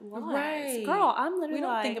cellulite was. Right. Girl, I'm literally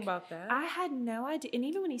like. We don't think about that. I had no idea. And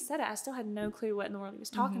even when he said it, I still had no clue what in the world he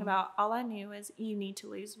was talking about. All I knew was you need to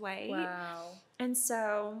lose weight. Wow. And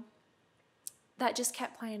so that just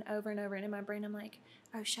kept playing over and over. And in my brain, I'm like,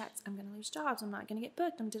 oh, shucks, I'm going to lose jobs. I'm not going to get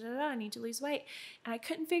booked. I need to lose weight. And I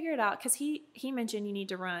couldn't figure it out because he mentioned you need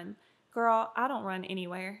to run. Girl, I don't run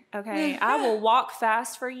anywhere, okay? I will walk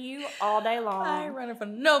fast for you all day long. I ain't running for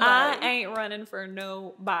nobody. I ain't running for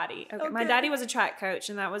nobody. Okay. My daddy was a track coach,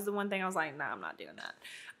 and that was the one thing I was like, nah, I'm not doing that.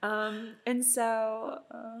 And so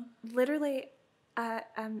literally I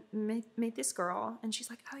meet this girl, and she's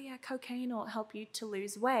like, oh, yeah, cocaine will help you to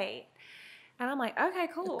lose weight. And I'm like, okay,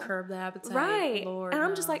 cool. Curb the appetite. Right. Lord, and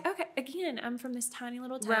I'm just like, okay, again, I'm from this tiny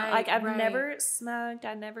little town. Like, I've never smoked.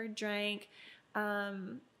 I never drank.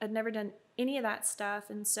 I'd never done any of that stuff.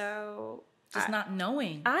 And so just not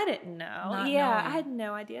knowing. I didn't know. Knowing. I had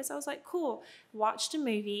no idea. So I was like, cool. Watched a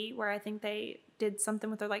movie where I think they did something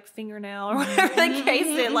with their like fingernail or whatever the case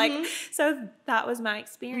is. Like, so that was my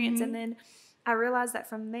experience. And then I realized that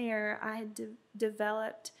from there I had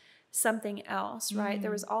developed something else, right? There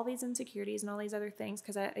was all these insecurities and all these other things.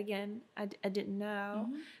 Cause I didn't know.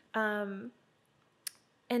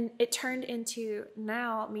 And it turned into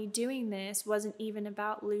now me doing this wasn't even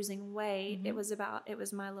about losing weight. It was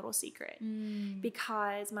my little secret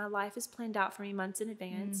because my life is planned out for me months in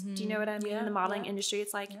advance. Do you know what I mean? In the modeling industry,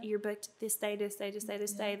 it's like you're booked this day, this day, this day,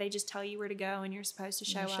 this day. They just tell you where to go and you're supposed to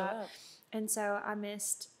show up. And so I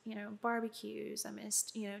missed, you know, barbecues. I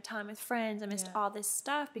missed, you know, time with friends. I missed all this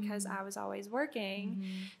stuff because I was always working.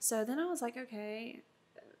 So then I was like, okay,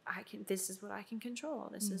 this is what I can control.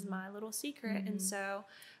 This is my little secret. And so,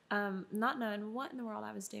 not knowing what in the world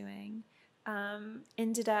I was doing,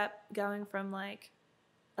 ended up going from like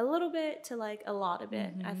a little bit to like a lot of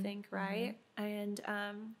it, I think. Right. And,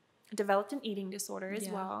 developed an eating disorder as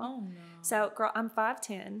well. Oh, no. So girl, I'm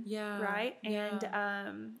 5'10". Right. And,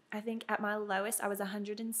 I think at my lowest, I was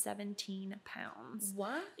 117 pounds.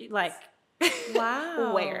 What? Like,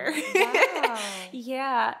 wow. Where? Wow.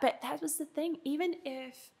 Yeah. But that was the thing. Even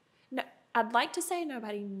if, no, I'd like to say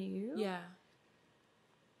nobody knew. Yeah.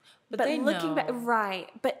 But looking back, right.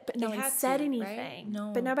 But no one said anything. Right?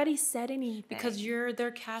 No. But nobody said anything. Because you're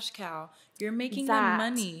their cash cow. You're making them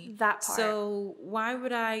money. That part. So why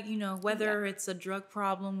would I, you know, whether it's a drug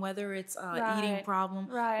problem, whether it's eating problem,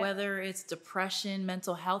 whether it's depression,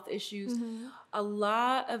 mental health issues, a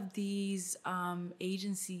lot of these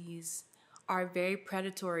agencies are very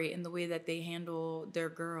predatory in the way that they handle their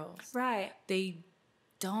girls. Right. They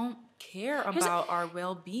don't care about our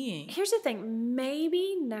well-being. Here's the thing.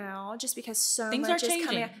 Maybe now, just because things much are changing. Is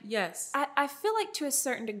coming out, yes. I feel like to a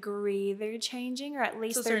certain degree they're changing, or at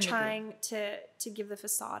least they're trying to give the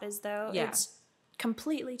facade as though it's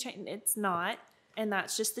completely changed. It's not, and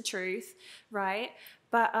that's just the truth, right?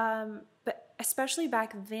 But especially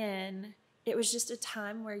back then, it was just a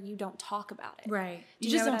time where you don't talk about it. Right. You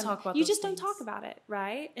just don't talk about it. You just don't talk about it,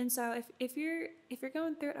 right? And so if you're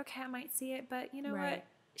going through it, okay, I might see it, but you know what?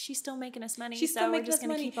 She's still making us money. She's still making us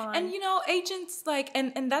money. Keep on. And you know, agents like,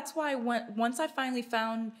 and that's why once I finally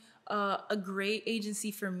found a great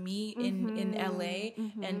agency for me in LA.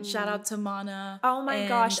 And shout out to Mana. Oh my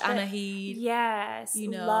gosh, Anahid. Yes, you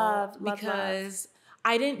know, love, because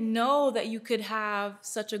I didn't know that you could have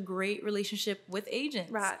such a great relationship with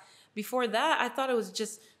agents. Right. Before that, I thought it was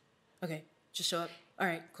just, okay, just show up. All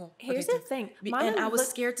right, cool. Here's okay, the thing. And I was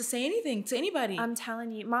scared to say anything to anybody. I'm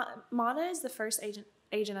telling you, Mana is the first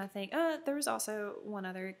agent I think. There was also one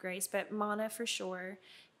other, Grace, but Mana for sure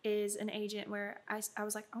is an agent where I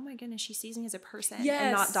was like, oh my goodness, she sees me as a person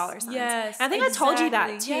and not dollar signs. Yes, and I think I told you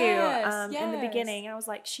that too yes. in the beginning. I was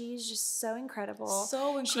like, she's just so incredible.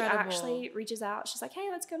 So incredible. She actually reaches out. She's like, hey,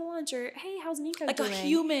 let's go to lunch, or hey, how's Nico like doing? a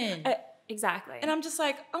human. Exactly. And I'm just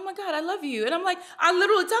like, oh my God, I love you. And I'm like, I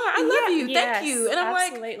literally tell her, I love you. Yes, thank you. And I'm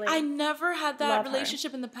absolutely. like, I never had that Love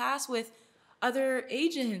relationship in the past with other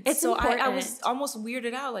agents. It's so important. I was almost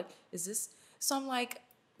weirded out. Like, is this? So I'm like,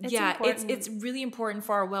 it's really important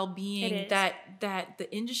for our well-being that the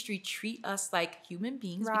industry treat us like human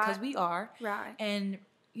beings because we are. Right. And,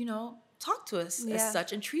 talk to us as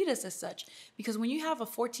such and treat us as such. Because when you have a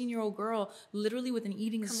 14-year-old girl literally with an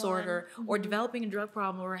eating disorder or developing a drug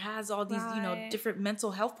problem or has all these, different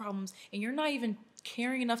mental health problems, and you're not even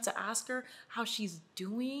caring enough to ask her how she's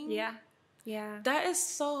doing. Yeah. Yeah. That is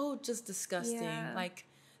so just disgusting. Yeah. Like,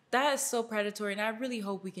 that is so predatory, and I really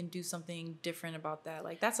hope we can do something different about that.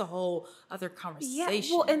 Like, that's a whole other conversation. Yeah,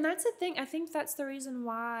 well, and that's the thing. I think that's the reason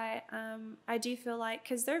why I do feel like,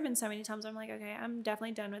 because there have been so many times I'm like, okay, I'm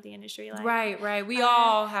definitely done with the industry. Like, right. We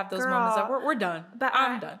all have those moments that we're done. But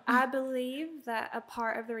I'm done. I believe that a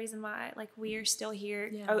part of the reason why, like, we are still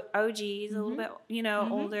here, OGs, a little bit,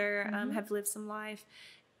 older, have lived some life,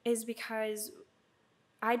 is because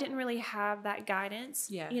I didn't really have that guidance.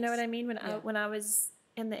 Yes. You know what I mean? When I was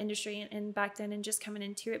in the industry and back then and just coming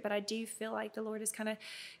into it. But I do feel like the Lord has kind of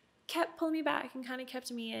kept pulling me back and kind of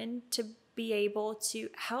kept me in to be able to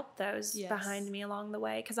help those behind me along the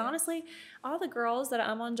way. Because honestly, all the girls that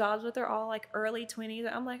I'm on jobs with are all like early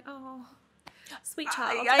 20s. I'm like, oh, sweet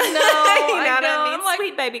child. I know. You know what I mean? I'm like,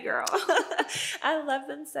 sweet baby girl. I love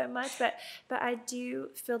them so much. But I do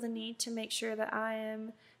feel the need to make sure that I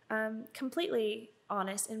am completely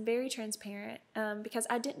honest and very transparent because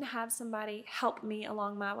I didn't have somebody help me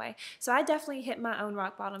along my way. So I definitely hit my own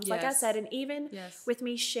rock bottoms, like I said, and even with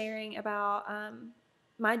me sharing about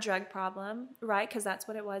my drug problem, right? Because that's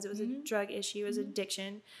what it was. It was a drug issue, it was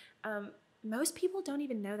addiction. Most people don't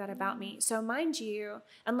even know that about me. So mind you,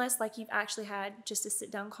 unless like you've actually had just a sit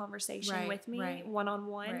down conversation with me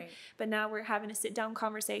one-on-one, but now we're having a sit down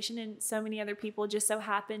conversation and so many other people just so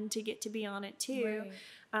happen to get to be on it too.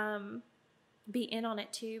 Be in on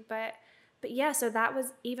it too, but yeah, so that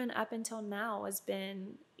was even up until now has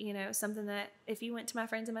been, something that if you went to my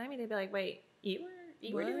friends in Miami, they'd be like, wait, you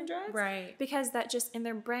were doing drugs? Right. Because that just in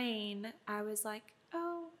their brain, I was like,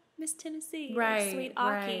 oh, Miss Tennessee, right, sweet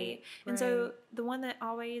Akii. And so the one that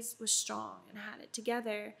always was strong and had it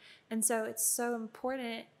together. And so it's so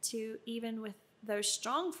important to, even with those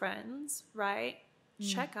strong friends, right,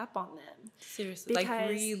 check up on them. Seriously, because, like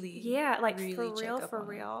really. Yeah, like really for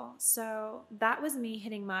real. So that was me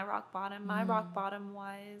hitting my rock bottom. My rock bottom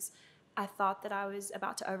was I thought that I was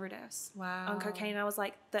about to overdose on cocaine. I was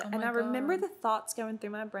like, and I remember the thoughts going through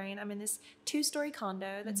my brain. I'm in this 2-story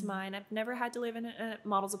condo that's mine. I've never had to live in a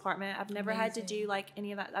model's apartment. I've never had to do like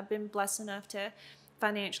any of that. I've been blessed enough to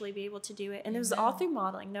financially be able to do it. And it was all through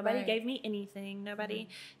modeling. Nobody gave me anything. Nobody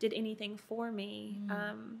did anything for me.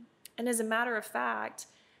 And as a matter of fact,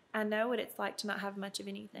 I know what it's like to not have much of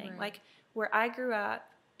anything. Right. Like where I grew up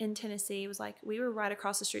in Tennessee, it was like we were right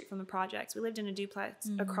across the street from the projects. We lived in a duplex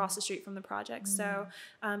across the street from the projects. So,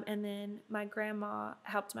 and then my grandma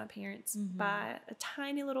helped my parents buy a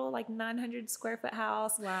tiny little like 900 square foot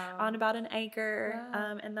house on about an acre.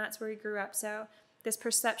 And that's where we grew up. So this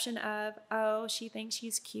perception of, oh, she thinks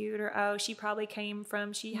she's cute, or oh, she probably came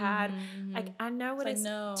from, she had, like, I know what it's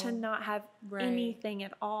to not have anything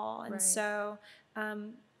at all. And so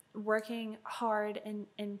working hard,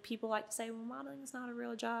 and people like to say, well, modeling is not a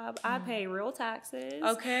real job. I pay real taxes.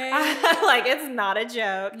 Okay. Like, it's not a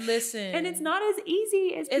joke. Listen. And it's not as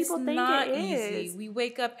easy as people think it is. Easy. We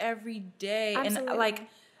wake up every day. Absolutely. And like,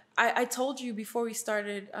 I told you before we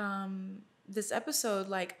started this episode,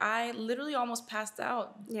 like I literally almost passed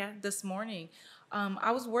out this morning.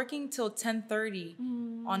 I was working till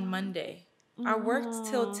 10:30 on Monday. I worked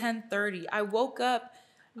till 10:30. I woke up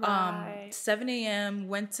 7 a.m.,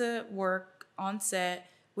 went to work on set,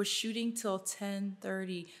 was shooting till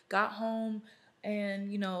 10:30, got home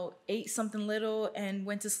and, ate something little and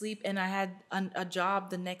went to sleep, and I had a job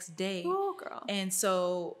the next day. Oh, girl. And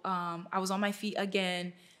so I was on my feet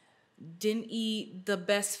again, didn't eat the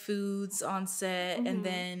best foods on set, and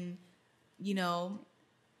then, you know,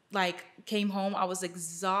 like came home, I was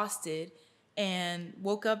exhausted, and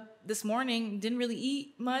woke up this morning, didn't really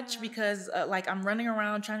eat much because like I'm running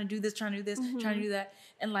around trying to do this, trying to do that.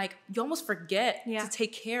 And like you almost forget to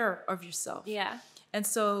take care of yourself. Yeah. And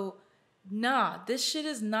so, nah, this shit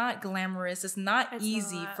is not glamorous. It's not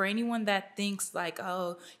easy for anyone that thinks like,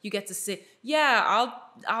 oh, you get to sit. Yeah,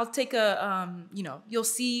 I'll take a, you know, you'll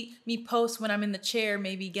see me post when I'm in the chair,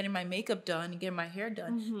 maybe getting my makeup done and getting my hair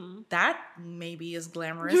done. That maybe is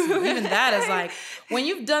glamorous. Even that is like, when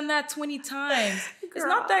you've done that 20 times, it's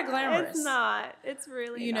not that glamorous. It's not. It's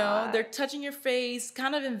really you know, they're touching your face,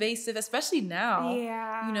 kind of invasive, especially now.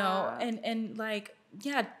 Yeah. You know, and like,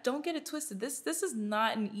 yeah, don't get it twisted. This is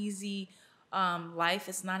not an easy life.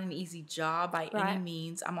 It's not an easy job by any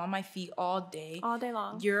means. I'm on my feet all day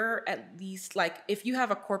long. You're at least like, if you have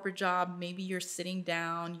a corporate job, maybe you're sitting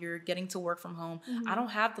down, you're getting to work from home. I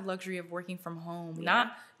don't have the luxury of working from home.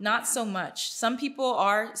 Not so much. Some people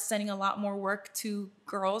are sending a lot more work to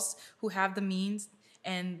girls who have the means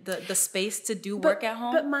and the space to do work at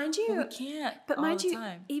home. But mind you, we can't. But mind you,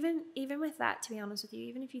 even with that, to be honest with you,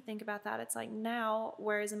 even if you think about that, it's like now,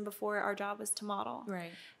 whereas in before our job was to model. Right.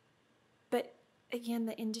 But again,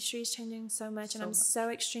 the industry is changing so much, and I'm so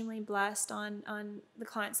extremely blessed on the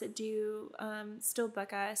clients that do still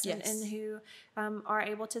book us and who are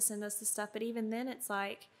able to send us the stuff. But even then, it's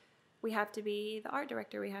like, we have to be the art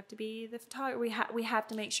director. We have to be the photographer. We have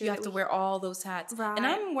to make sure you have to wear all those hats. Right. And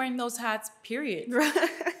I'm wearing those hats, period. Right.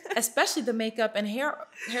 Especially the makeup and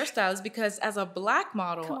hairstyles, because as a Black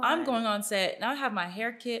model, I'm going on set and I have my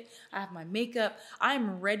hair kit, I have my makeup,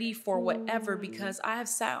 I'm ready for whatever, because I have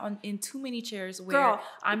sat in too many chairs where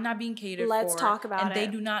I'm not being catered for. Let's talk about it. And they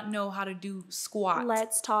do not know how to do squat.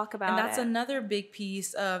 Let's talk about it. And that's another big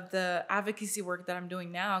piece of the advocacy work that I'm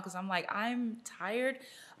doing now, because I'm like, I'm tired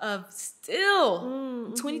of still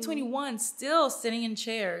 2021 still sitting in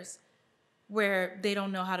chairs where they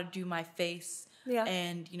don't know how to do my face. Yeah.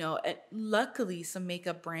 And, you know, luckily some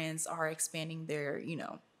makeup brands are expanding their, you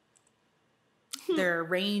know, their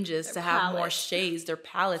ranges to have more shades, their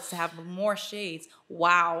palettes to have more shades.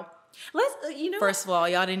 Wow. First of all,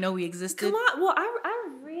 y'all didn't know we existed. Come on. Well, I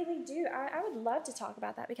really do. I would love to talk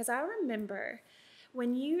about that, because I remember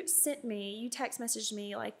when you text messaged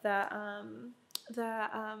me like the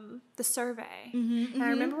survey. And I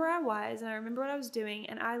remember where I was, and I remember what I was doing,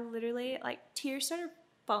 and I literally, like, tears started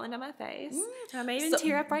falling down my face. I may even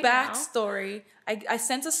tear up right now. Backstory: I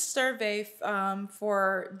sent a survey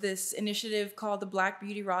for this initiative called the Black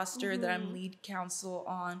Beauty Roster that I'm lead counsel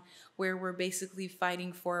on, where we're basically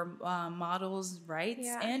fighting for models' rights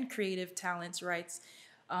and creative talents' rights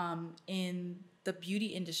in the beauty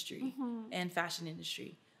industry and fashion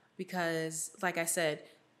industry, because, like I said,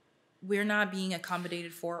 we're not being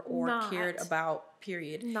accommodated for or cared about,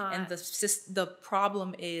 period. And the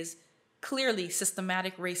problem is clearly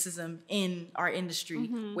systematic racism in our industry,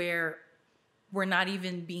 where we're not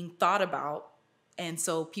even being thought about. And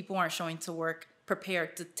so people aren't showing to work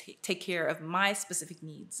prepared to take care of my specific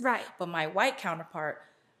needs. Right. But my white counterpart,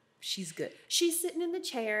 she's good. She's sitting in the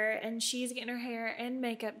chair and she's getting her hair and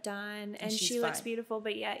makeup done, and she looks beautiful,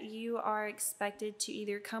 but yet you are expected to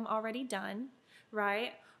either come already done,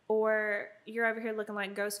 right? Or you're over here looking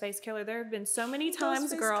like Ghostface Killer. There have been so many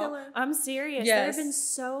times, girl. I'm serious. Yes. There have been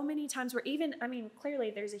so many times where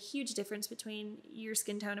clearly there's a huge difference between your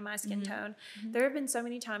skin tone and my skin tone. There have been so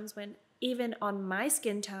many times when even on my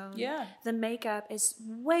skin tone, the makeup is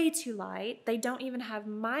way too light. They don't even have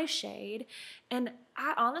my shade. And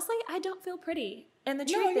I don't feel pretty. And the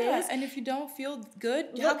truth is, and if you don't feel good,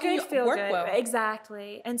 how can you work well?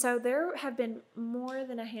 Exactly. And so there have been more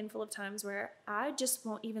than a handful of times where I just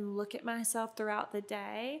won't even look at myself throughout the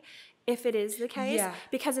day, if it is the case,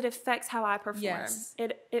 because it affects how I perform. Yes.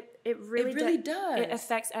 It really does. It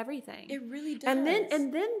affects everything. It really does. And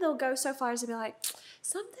then they'll go so far as to be like,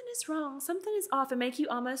 something is wrong, something is off, and make you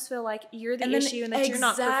almost feel like you're the issue and that you're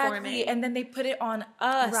not performing. And then they put it on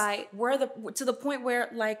us. Right. To the point where,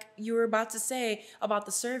 like you were about to say about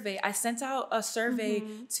the survey, I sent out a survey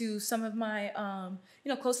to some of my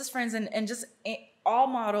closest friends and just all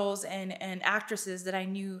models and actresses that I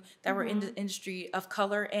knew that were in the industry of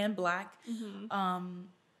color and Black,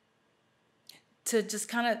 to just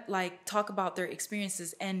kind of like talk about their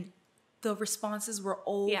experiences, and the responses were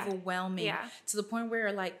overwhelming to the point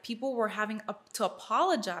where like people were having to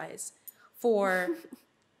apologize for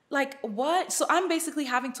like, what? So I'm basically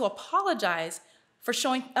having to apologize for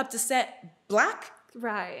showing up to set Black?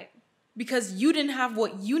 Right. because you didn't have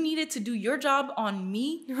what you needed to do your job on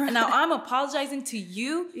me. Right. And now I'm apologizing to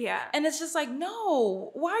you. Yeah. And it's just like,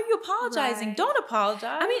 no, why are you apologizing? Right. Don't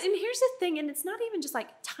apologize. I mean, and here's the thing, and it's not even just like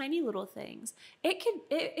tiny little things. It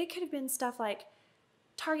could have been stuff like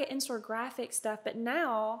Target in-store graphic stuff, but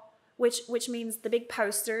now, which means the big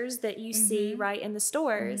posters that you see right in the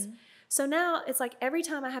stores. So now it's like every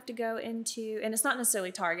time I have to go into, and it's not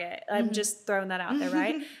necessarily Target. I'm just throwing that out there,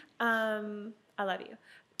 right? I love you,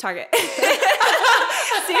 Target.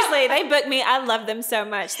 Seriously, they book me. I love them so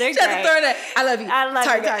much. They're great. I love you. I love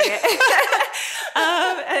Target. Target.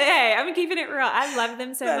 Hey, I'm keeping it real. I love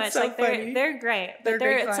them so much. So like they're great. But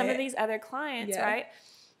they're some of these other clients, right?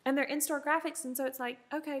 And they're in-store graphics, and so it's like,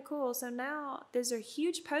 okay, cool. So now there's a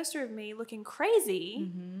huge poster of me looking crazy.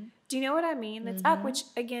 Do you know what I mean? That's up, which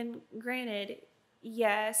again, granted,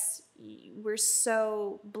 yes, we're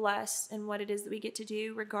so blessed in what it is that we get to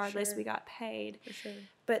do. Regardless, we got paid. For sure.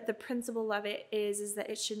 But the principle of it is that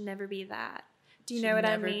it should never be that. Do you know what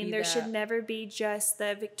I mean? There should never be just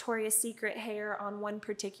the Victoria's Secret hair on one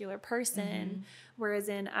particular person, whereas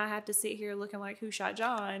I have to sit here looking like who shot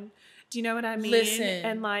John. Do you know what I mean? Listen.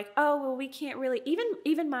 And like, oh, well, we can't really,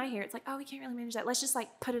 even my hair, it's like, oh, we can't really manage that. Let's just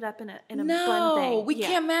like put it up in a bun thing. No, we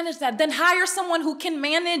can't manage that. Then hire someone who can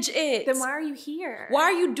manage it. Then why are you here? Why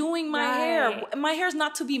are you doing my hair? My hair is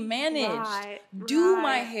not to be managed. Do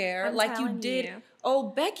my hair like you did. Oh,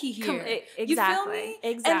 Becky here. Exactly. You feel me?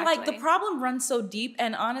 Exactly. And like the problem runs so deep.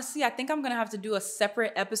 And honestly, I think I'm going to have to do a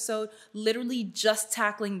separate episode literally just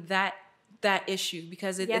tackling that issue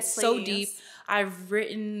because it's so deep. I've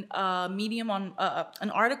written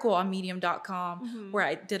an article on medium.com where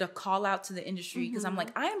I did a call out to the industry because I'm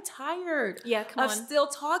like, I am tired of still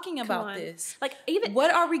talking about this. Like, even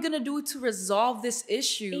what are we going to do to resolve this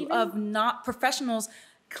issue of not professionals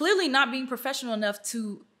clearly not being professional enough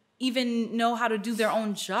to even know how to do their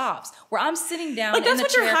own jobs? Where I'm sitting down in a chair. That's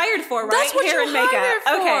what you're hired for, right? That's what hair you're and makeup. hired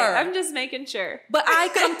for. Okay, I'm just making sure. But I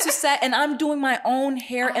come to set and I'm doing my own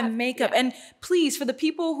hair and makeup. And please, for the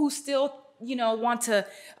people who still, want to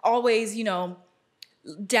always,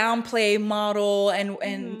 downplay model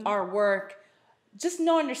and our work, just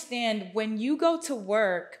understand when you go to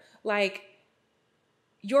work, like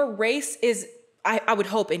your race is, I would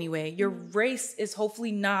hope anyway, your race is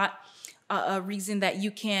hopefully not a reason that you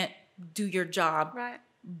can't do your job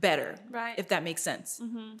better, if that makes sense.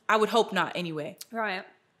 I would hope not anyway. Right.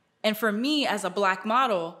 And for me as a Black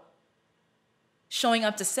model, showing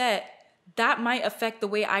up to set, that might affect the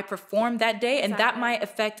way I perform that day, and that might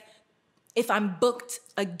affect if I'm booked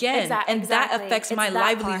again, and that affects my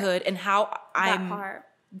livelihood and how I'm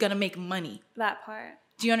gonna make money. That part.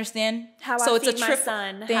 Do you understand? How I feed my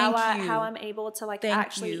son, how I'm able to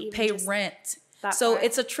actually even pay rent. So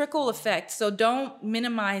it's a trickle effect. So don't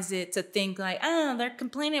minimize it to think like, they're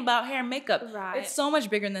complaining about hair and makeup. Right. It's so much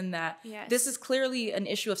bigger than that. Yes. This is clearly an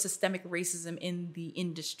issue of systemic racism in the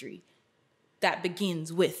industry that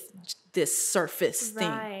begins with this surface thing.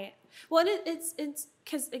 Right. Well, it's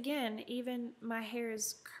because again, even my hair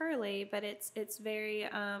is curly, but it's very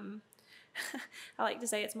I like to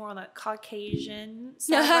say it's more on the Caucasian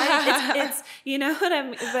side. Right? It's you know what I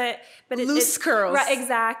mean, but loose curls, right?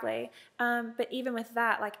 Exactly. But even with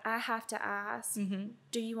that, like I have to ask,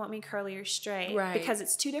 do you want me curly or straight? Right. Because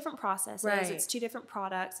it's two different processes. Right. It's two different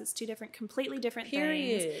products. It's two completely different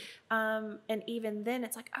things. And even then,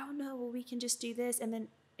 it's like, oh no, well we can just do this, and then.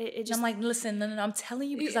 It just, I'm like, listen, no, I'm telling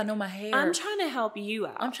you because I know my hair. I'm trying to help you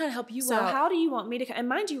out. So how do you want me to? And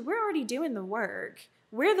mind you, we're already doing the work.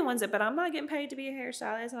 We're the ones but I'm not getting paid to be a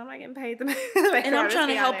hairstylist, and I'm not getting paid to and I'm trying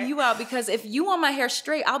to help you out because if you want my hair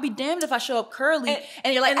straight, I'll be damned if I show up curly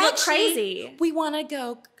and you're like, look crazy. We want to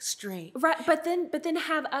go straight, right? But then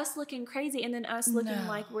have us looking crazy, and then us looking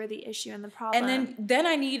like we're the issue and the problem. And then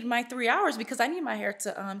I need my 3 hours because I need my hair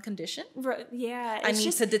to condition. Yeah, I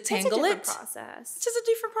need to detangle it. Process. It's just a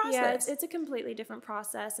different process. Yeah, it's a completely different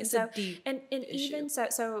process. And it's a deep and issue. Even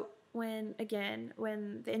so. When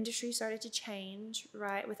the industry started to change,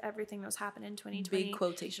 right, with everything that was happening in 2020. Big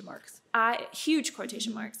quotation marks. Huge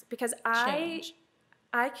quotation marks. Because I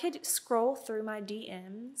could scroll through my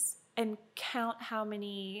DMs and count how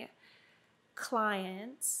many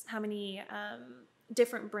clients, how many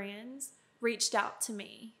different brands reached out to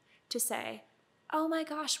me to say, oh my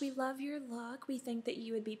gosh, we love your look. We think that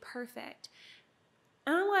you would be perfect.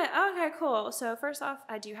 And I'm like, okay, cool. So first off,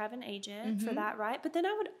 I do have an agent for that, right? But then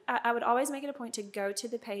I would always make it a point to go to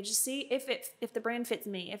the page to see if the brand fits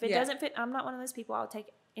me. If it doesn't fit, I'm not one of those people. I'll take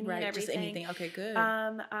and everything. Just anything. Okay, good.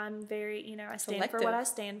 I'm very, I stand Selective. for what I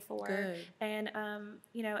stand for. Good. And,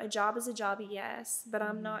 a job is a job, yes, but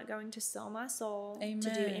I'm not going to sell my soul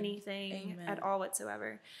to do anything at all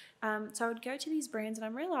whatsoever. So I would go to these brands and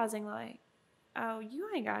I'm realizing like, oh, you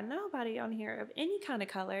ain't got nobody on here of any kind of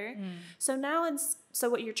color. So now, so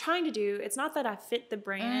what you're trying to do, it's not that I fit the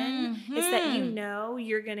brand, it's that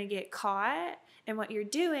you're going to get caught in what you're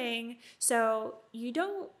doing. So you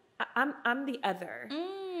don't, I'm the other,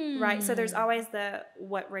 right? So there's always the,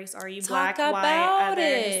 what race are you? Black, white, other,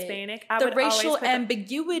 Hispanic. I would racial always put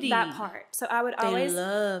ambiguity. That part. So I would always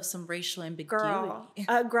love some racial ambiguity. Girl,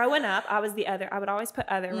 growing up, I was the other. I would always put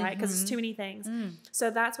other, right? Because it's too many things.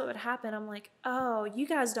 So that's what would happen. I'm like, oh, you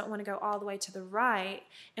guys don't want to go all the way to the right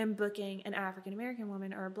and booking an African American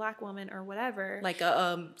woman or a black woman or whatever, like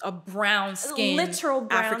a brown skin, literal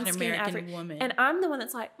brown African American woman, and I'm the one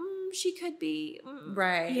that's like, she could be,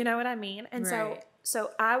 right? You know what I mean? And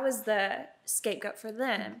so I was the scapegoat for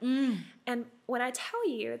them. And when I tell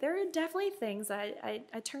you, there are definitely things I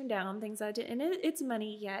turned down, things I did, and it's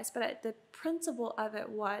money, yes, but the principle of it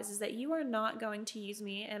is that you are not going to use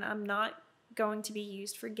me, and I'm not going to be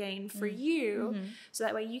used for gain for you. So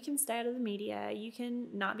that way you can stay out of the media, you can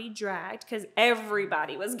not be dragged, because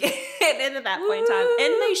everybody was getting it at that point in time,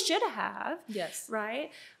 and they should have. Yes.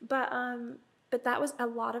 Right? But that was, a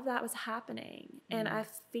lot of that was happening. And I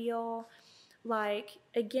feel like,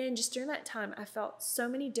 again, just during that time, I felt so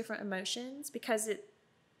many different emotions because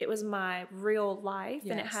it was my real life,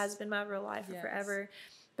 and it has been my real life for forever.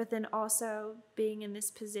 But then also being in this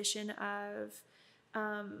position of,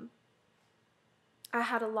 I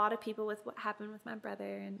had a lot of people with what happened with my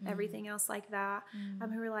brother and everything else like that,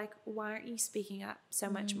 who were like, why aren't you speaking up so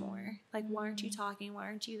much more? Like, why aren't you talking? Why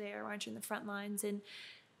aren't you there? Why aren't you in the front lines? And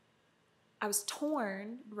I was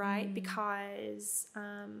torn, right? Because,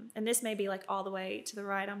 and this may be like all the way to the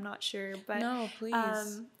right, I'm not sure, but no, please.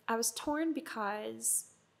 I was torn because,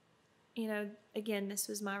 again, this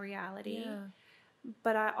was my reality,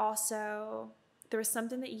 but I also, there was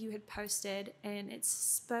something that you had posted and it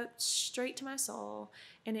spoke straight to my soul.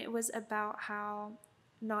 And it was about how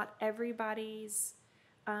not everybody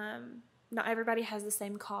has the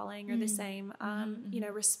same calling or the same,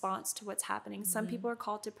 response to what's happening. Some people are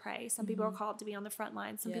called to pray. Some people are called to be on the front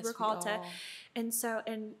line. Some people are called to, and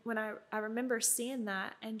when I remember seeing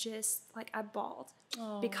that and just like, I bawled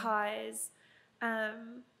because,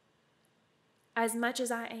 as much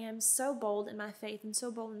as I am so bold in my faith and so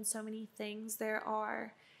bold in so many things, there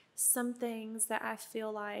are some things that I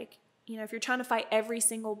feel like, if you're trying to fight every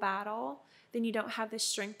single battle, then you don't have the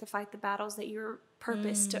strength to fight the battles that you're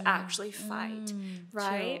purposed to actually fight,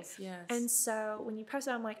 right? Chills, yes. And so when you post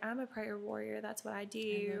it, I'm like, I'm a prayer warrior. That's what I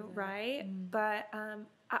do, right? But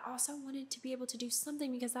I also wanted to be able to do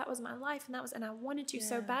something because that was my life, and I wanted to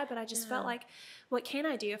so bad, but I just felt like, what can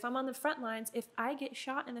I do? If I'm on the front lines, if I get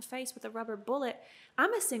shot in the face with a rubber bullet,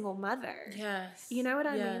 I'm a single mother. Yes. You know what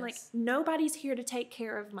I mean? Like, nobody's here to take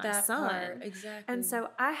care of my son. Part, exactly. And so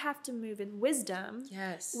I have to move in wisdom.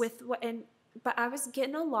 Yes. But I was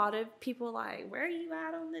getting a lot of people like, where are you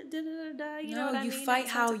at on the da-da-da-da? You know what I mean? You fight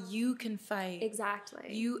how you can fight.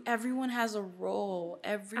 Exactly. Everyone has a role.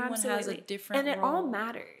 Everyone has a different role.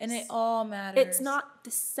 And it all matters. It's not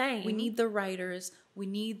the same. We need the writers. We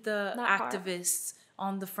need the activists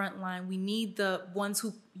on the front line. We need the ones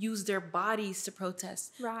who use their bodies to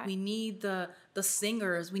protest. Right. We need the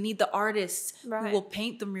singers. We need the artists who will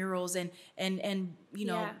paint the murals and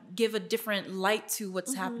give a different light to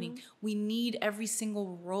what's happening. We need every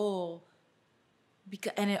single role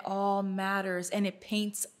and it all matters, and it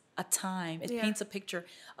paints a time. It paints a picture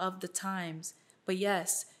of the times. But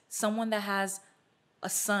yes, someone that has a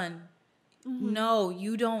son, no,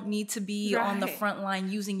 you don't need to be on the front line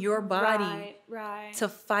using your body to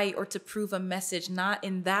fight or to prove a message. Not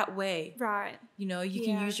in that way. Right. You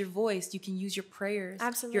can use your voice. You can use your prayers.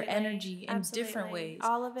 Absolutely. Your energy in different ways.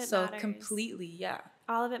 All of it matters. So completely,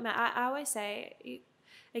 all of it matters. I always say,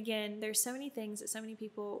 again, there's so many things that so many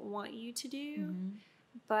people want you to do,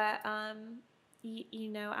 but I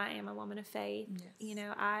am a woman of faith. Yes.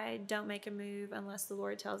 I don't make a move unless the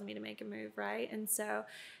Lord tells me to make a move, right? And so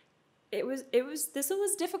this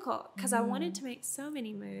was difficult because I wanted to make so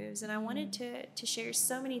many moves, and I wanted to share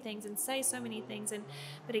so many things and say so many things,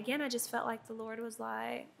 but again, I just felt like the Lord was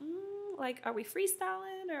like, are we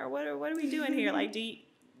freestyling, or what are we doing here? Like, do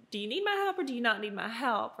you need my help, or do you not need my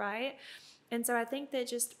help, right? And so I think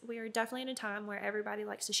that we are definitely in a time where everybody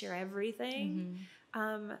likes to share everything.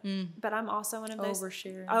 But I'm also one of those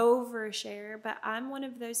overshare, but I'm one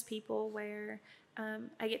of those people where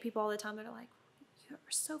I get people all the time that are like,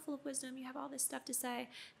 are so full of wisdom. You have all this stuff to say.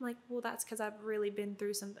 I'm like, well, that's because I've really been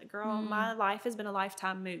through something. Girl, my life has been a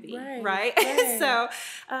Lifetime movie, right? So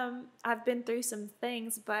I've been through some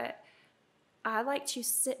things, but I like to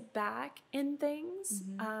sit back in things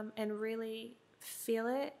and really feel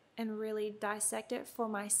it and really dissect it for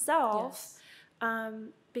myself,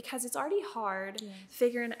 because it's already hard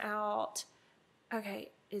figuring out,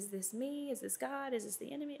 okay, is this me? Is this God? Is this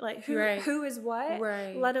the enemy? Like who is what?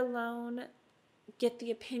 Let alone get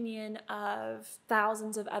the opinion of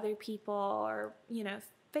thousands of other people or, you know,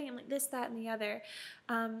 family, this, that, and the other.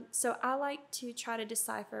 So I like to try to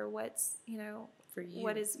decipher what's, you know, for you.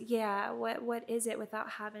 What is it without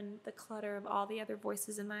having the clutter of all the other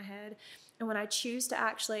voices in my head. And when I choose to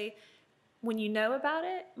actually, when you know about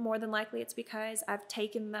it, more than likely it's because I've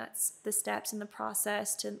taken the steps in the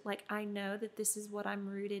process to, like, I know that this is what I'm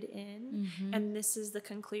rooted in and this is the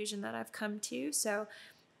conclusion that I've come to. So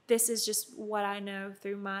this is just what I know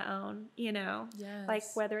through my own, you know, like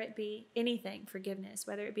whether it be anything, forgiveness,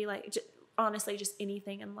 whether it be like, honestly, just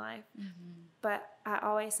anything in life. But I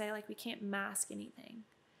always say, like, we can't mask anything.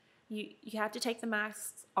 You have to take the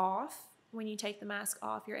masks off. When you take the mask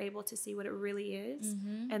off, you're able to see what it really is.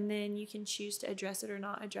 And then you can choose to address it or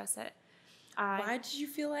not address it. Why did you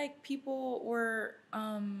feel like people were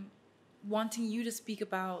wanting you to speak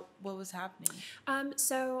about what was happening?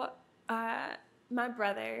 My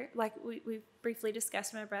brother, like we briefly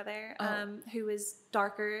discussed my brother, who was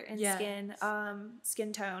darker in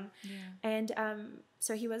skin tone. And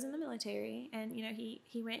so he was in the military, and, you know,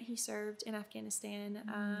 he served in Afghanistan.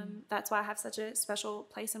 That's why I have such a special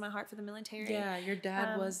place in my heart for the military. Yeah, your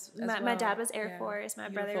dad was as my well. Dad was Air Force. My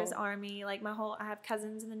brother was Army. Like I have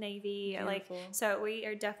cousins in the Navy. Like, so we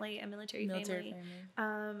are definitely a military family.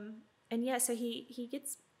 And yeah, so he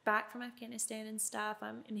gets back from Afghanistan and stuff,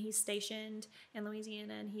 and he's stationed in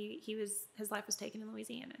Louisiana, and his life was taken in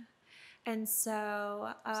Louisiana, and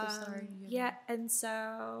so so sorry.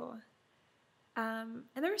 And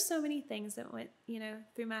there were so many things that went, you know,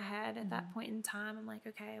 through my head at that point in time. I'm like,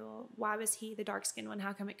 okay, well, why was he the dark skinned one?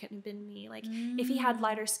 How come it couldn't have been me? Like, if he had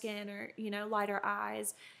lighter skin or, you know, lighter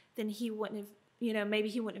eyes, then he wouldn't have, you know, maybe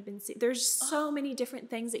he wouldn't have been. There's so many different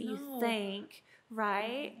things that you think.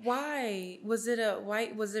 Right? Why? Was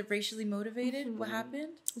it racially motivated? What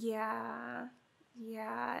happened? Yeah.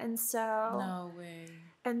 And so. No way.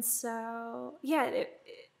 And so, yeah.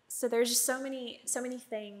 So there's just so many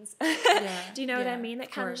things. Do you know what I mean?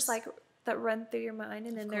 That kind of just like, that run through your mind.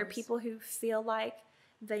 And then there are people who feel like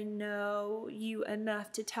they know you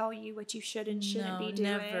enough to tell you what you should and shouldn't be doing.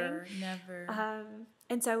 Never.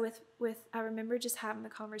 And so with I remember just having the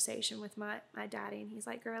conversation with my daddy, and he's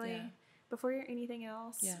like, girlie, before you're anything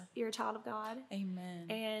else, you're a child of God. Amen.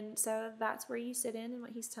 And so that's where you sit in, and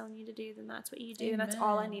what he's telling you to do, then that's what you do. Amen. And that's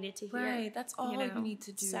all I needed to hear. Right. That's all you need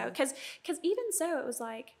to do. So, because even so, it was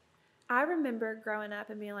like, I remember growing up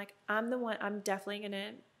and being like, I'm definitely going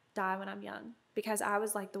to die when I'm young. Because I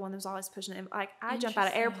was like the one that was always pushing it. Like, I jump out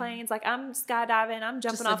of airplanes. Like, I'm skydiving. I'm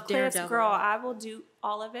jumping off cliffs. Girl, I will do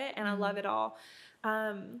all of it. And I love it all.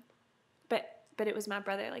 But it was my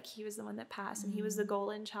brother. Like, he was the one that passed. And he was the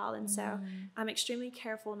golden child. And so I'm extremely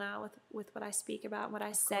careful now with what I speak about, what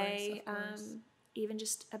I say. Even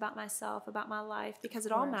just about myself, about my life, because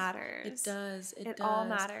it all matters. It does. It all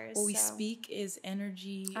matters. What we speak is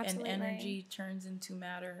energy. Absolutely. And energy turns into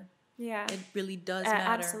matter. Yeah. It really does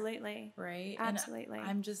matter. Absolutely. Right? Absolutely. And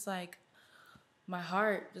I'm just like, my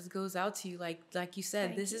heart just goes out to you. Like you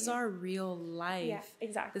said, this is our real life. Yeah,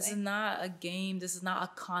 exactly. This is not a game. This is not a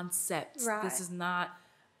concept. Right. This is not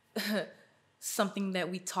something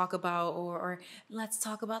that we talk about or let's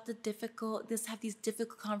talk about have these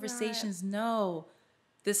difficult conversations. Right. No,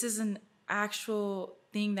 this is an actual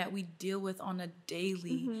thing that we deal with on a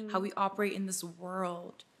daily, how we operate in this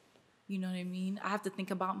world. You know what I mean? I have to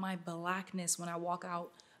think about my blackness when I walk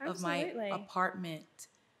out of my apartment.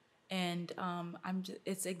 And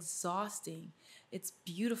it's exhausting. It's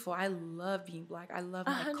beautiful. I love being Black. I love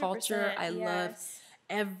my culture. I love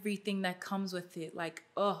everything that comes with it. Like,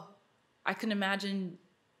 I can imagine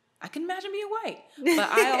being white.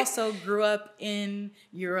 But I also grew up in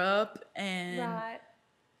Europe and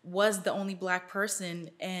was the only Black person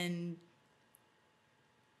and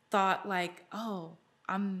thought like,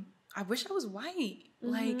 I wish I was white.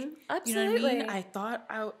 Like, absolutely. You know what I mean?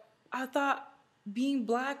 I thought being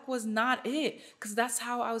Black was not it, because that's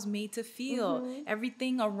how I was made to feel.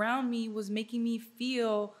 Everything around me was making me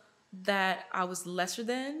feel that I was lesser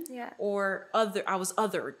than or I was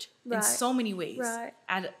othered in so many ways.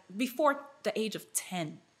 Before the age of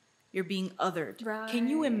 10, You're being othered. Right. Can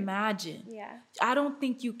you imagine? Yeah. I don't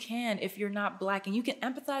think you can if you're not Black. And you can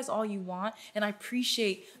empathize all you want. And I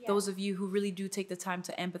appreciate those of you who really do take the time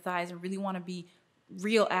to empathize and really want to be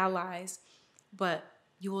real allies. But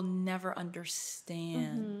you will never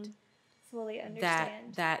understand fully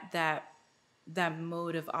understand that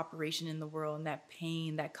mode of operation in the world and that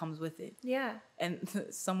pain that comes with it. Yeah. And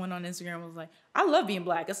someone on Instagram was like, I love being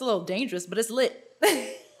Black. It's a little dangerous, but it's lit. And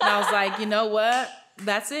I was like, you know what?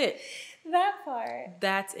 That's it. That part.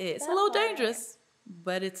 That's it. It's a little dangerous,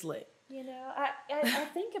 but it's lit. You know, I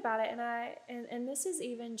think about it, and this is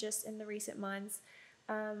even just in the recent months.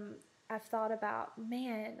 I've thought about,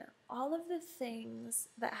 man, all of the things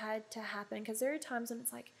that had to happen, because there are times when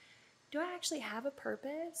it's like, do I actually have a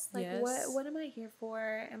purpose? Like, what am I here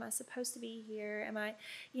for? Am I supposed to be here? Am I,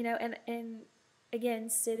 you know, and again,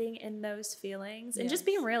 sitting in those feelings and just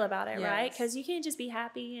being real about it, right? Because you can't just be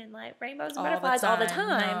happy and like rainbows and butterflies all the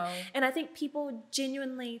time. No. And I think people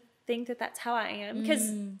genuinely think that that's how I am,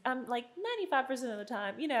 because I'm like 95% of the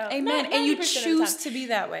time, you know. Amen. And you choose to be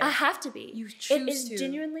that way. I have to be. You choose to. It is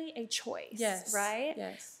genuinely a choice. Yes. Right?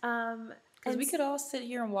 Yes. Because we could all sit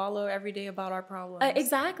here and wallow every day about our problems.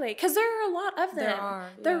 Exactly. Because there are a lot of them. There are.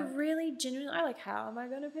 They're really genuinely like, how am I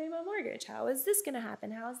going to pay my mortgage? How is this going to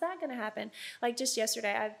happen? How is that going to happen? Like just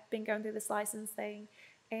yesterday, I've been going through this license thing.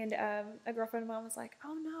 And a girlfriend of mine was like,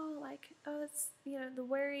 oh no, like, oh, it's, you know, the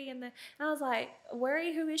worry and I was like,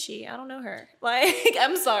 worry, who is she? I don't know her. Like,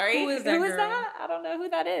 I'm sorry. Who is that? I don't know who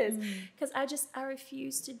that is. Because I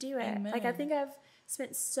refuse to do it. Amen. Like, I think I've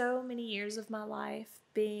spent so many years of my life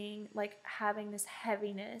being like having this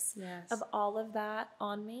heaviness of all of that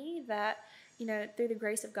on me that, you know, through the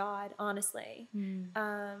grace of God, honestly.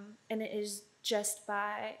 And it is just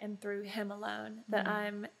by and through Him alone that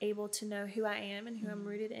I'm able to know who I am and who I'm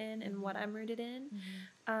rooted in and what I'm rooted in,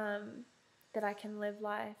 that I can live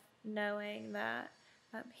life knowing that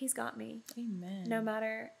He's got me. Amen. No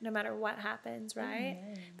matter what happens, right?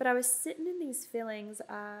 Amen. But I was sitting in these feelings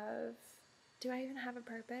of, do I even have a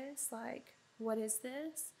purpose? Like, what is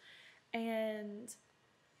this? And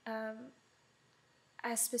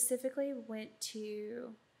I specifically went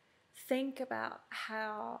to think about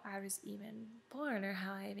how I was even born or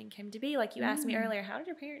how I even came to be. Like you asked me earlier, how did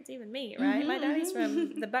your parents even meet, right? My daddy's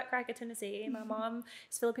from the butt crack of Tennessee. My mom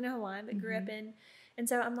is Filipino-Hawaiian, but grew up in. And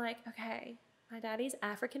so I'm like, okay, my daddy's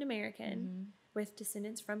African-American with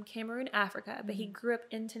descendants from Cameroon, Africa, but he grew up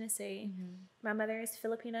in Tennessee. My mother is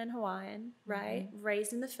Filipino and Hawaiian, right?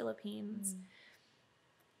 Raised in the Philippines.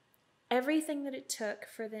 Everything that it took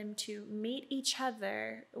for them to meet each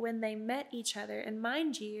other when they met each other. And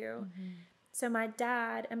mind you, so my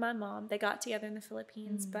dad and my mom, they got together in the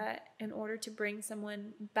Philippines, but in order to bring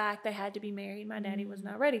someone back, they had to be married. My daddy was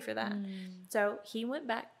not ready for that. So he went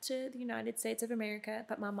back to the United States of America,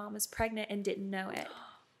 but my mom was pregnant and didn't know it.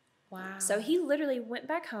 Wow. So he literally went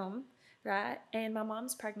back home, right? And my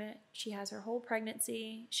mom's pregnant. She has her whole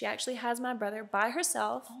pregnancy. She actually has my brother by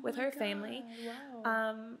herself with her family.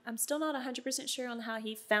 Wow. I'm still not 100% sure on how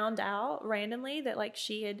he found out randomly that like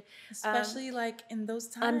she had, especially like in those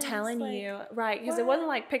times. I'm telling you, right? Because it wasn't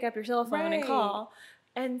like pick up your cell phone and call.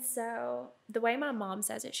 And so the way my mom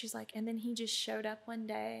says it, she's like, and then he just showed up one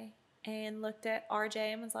day and looked at RJ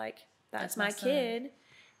and was like, that's my kid,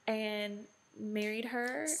 and married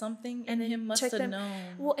her. Something in him must have known.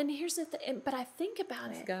 Well, and here's the thing, but I think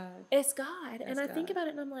about it. It's God. And I think about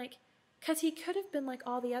it and I'm like, because he could have been like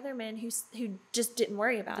all the other men who just didn't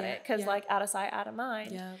worry about it because like out of sight, out of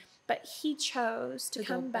mind. Yeah. But he chose to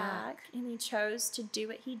come back and he chose to do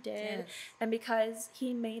what he did. Yes. And because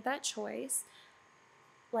he made that choice,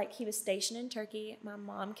 like he was stationed in Turkey, my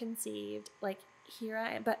mom conceived, like here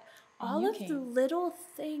I am. But all of the little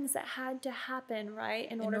things that had to happen,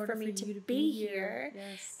 right, in order for me to be here.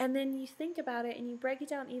 Yes. And then you think about it and you break it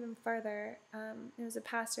down even further. There was a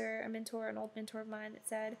pastor, a mentor, an old mentor of mine that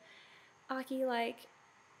said, Akii, like,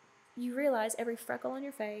 you realize every freckle on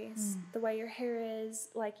your face, the way your hair is,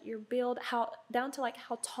 like your build, down to like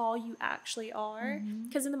how tall you actually are.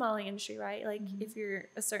 Because in the modeling industry, right, like if you're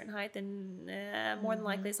a certain height, then more than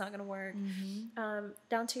likely it's not going to work.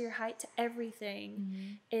 Down to your height, to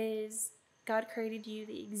everything is God created you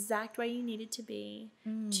the exact way you needed to be,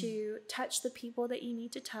 to touch the people that you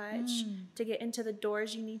need to touch, to get into the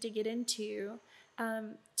doors you need to get into.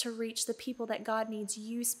 To reach the people that God needs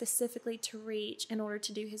you specifically to reach in order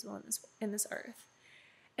to do His will in this earth.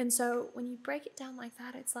 And so when you break it down like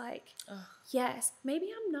that, it's like, yes, maybe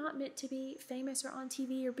I'm not meant to be famous or on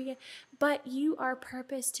TV but you are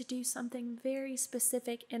purposed to do something very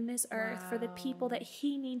specific in this earth for the people that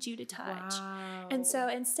he needs you to touch. And so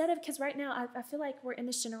instead of, because right now I feel like we're in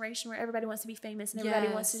this generation where everybody wants to be famous and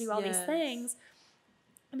everybody wants to do all these things.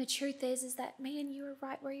 And the truth is that, man, you are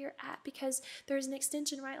right where you're at, because there's an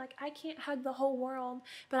extension, right? Like, I can't hug the whole world,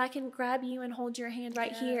 but I can grab you and hold your hand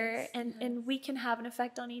right here, and we can have an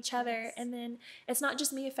effect on each other. And then it's not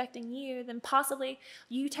just me affecting you, then possibly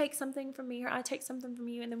you take something from me or I take something from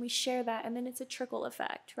you, and then we share that, and then it's a trickle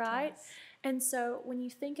effect, right? Yes. And so when you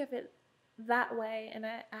think of it that way, and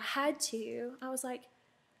I was like,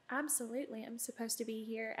 absolutely, I'm supposed to be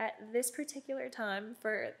here at this particular time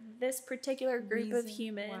for this particular group of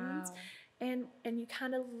humans. And you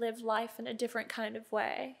kind of live life in a different kind of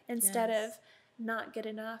way, instead of not good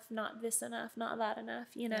enough, not this enough, not that enough,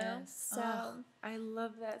 you know? So I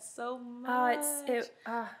love that so much. It's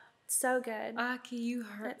so good. Akii, you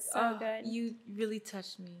hurt. It's so good. You really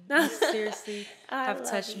touched me. You seriously have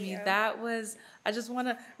touched me. That was, I just want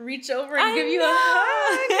to reach over and give you a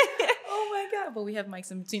hug. Oh my God. But we have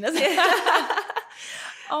mics in between us.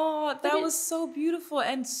 That was so beautiful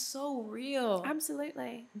and so real.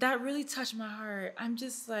 Absolutely. That really touched my heart. I'm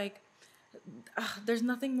just like, there's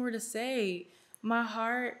nothing more to say. My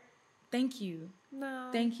heart, thank you. No.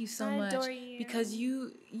 Thank you so much. I adore you. Because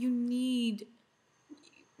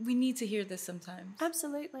we need to hear this sometimes.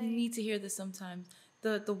 Absolutely. You need to hear this sometimes.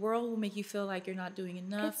 The world will make you feel like you're not doing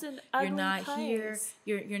enough. It's an ugly you're not place.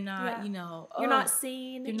 Here. You're not, you're not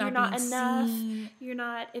seen. You're not enough. Seen. You're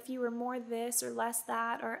not, if you were more this or less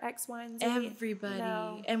that or X, Y, and Z. Everybody.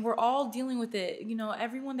 No. And we're all dealing with it. You know,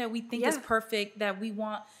 everyone that we think is perfect, that we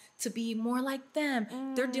want to be more like them,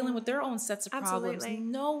 they're dealing with their own sets of problems.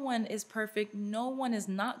 No one is perfect. No one is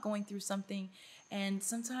not going through something. And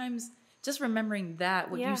sometimes just remembering that,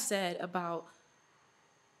 what you said about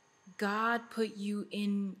God put you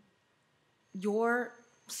in your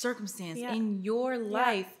circumstance, in your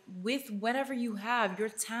life, with whatever you have, your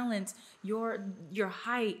talents, your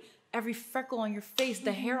height, every freckle on your face,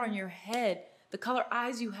 the hair on your head, the color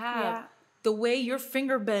eyes you have, the way your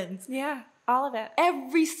finger bends. Yeah, all of it.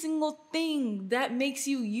 Every single thing that makes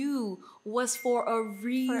you was for a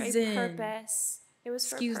reason. For a purpose. It was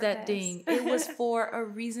for Excuse a purpose. that ding. It was for a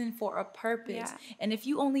reason, for a purpose. Yeah. And if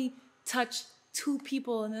you only touch 2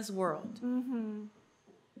 people in this world,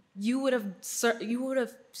 you would have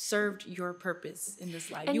served your purpose in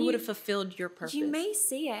this life. You would have fulfilled your purpose. You may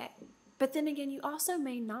see it, but then again, you also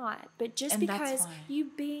may not. But just because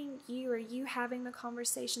you being you, or you having the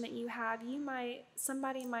conversation that you have,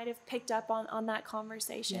 somebody might have picked up on that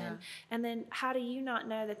conversation. And then how do you not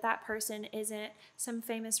know that person isn't some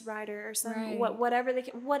famous writer or some whatever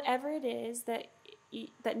it is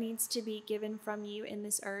that needs to be given from you in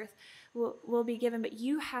this earth will be given, but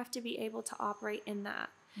you have to be able to operate in that.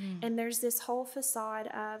 And there's this whole facade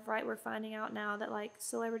of, we're finding out now that like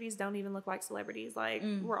celebrities don't even look like celebrities. Like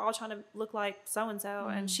we're all trying to look like so-and-so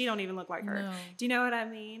and she don't even look like her. No. Do you know what I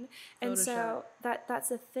mean? And so that's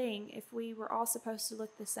the thing. If we were all supposed to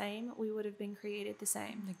look the same, we would have been created the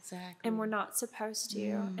same. Exactly. And we're not supposed to.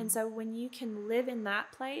 And so when you can live in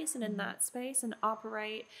that place and in that space and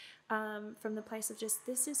operate from the place of just,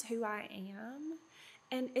 this is who I am.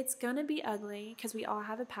 And it's going to be ugly because we all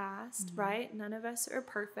have a past, right? None of us are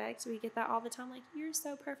perfect. We get that all the time. Like, you're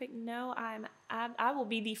so perfect. No, I will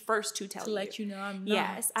be the first to tell you. To let you know I'm not.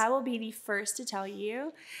 Yes, I will be the first to tell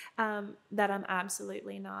you that I'm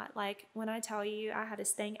absolutely not. Like, when I tell you I had a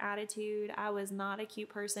stank attitude, I was not a cute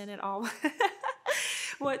person at all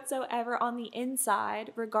whatsoever on the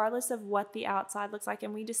inside, regardless of what the outside looks like.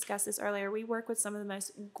 And we discussed this earlier. We work with some of the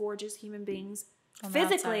most gorgeous human beings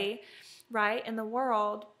physically, right, in the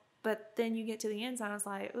world, but then you get to the inside, it's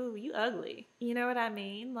like, ooh, you ugly. You know what I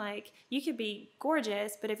mean? Like, you could be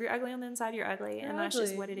gorgeous, but if you're ugly on the inside, you're ugly, and that's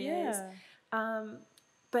just what it is.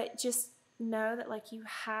 But just know that, like, you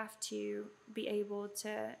have to be able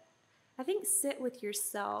to, I think, sit with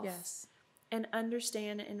yourself and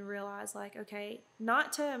understand and realize, like, okay,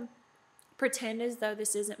 not to pretend as though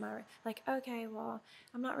this isn't my, like, okay, well,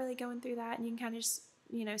 I'm not really going through that, and you can kind of just,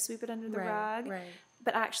 sweep it under the rug. Right.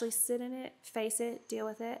 But actually sit in it, face it, deal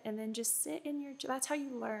with it, and then just sit in that's how you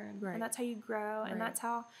learn, and that's how you grow, and that's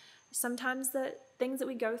how sometimes the things that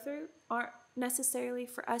we go through aren't necessarily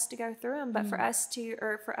for us to go through them, but for us to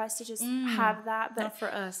just have that. But not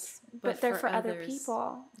for us, but they're for other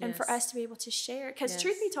people, and for us to be able to share. Because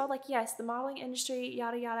truth be told, like, yes, the modeling industry,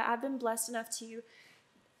 yada yada. I've been blessed enough to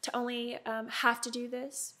only have to do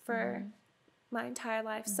this for my entire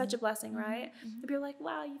life. Such a blessing, right? And people are like,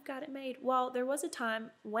 wow, you've got it made. Well, there was a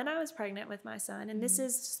time when I was pregnant with my son, and this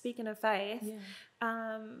is speaking of faith.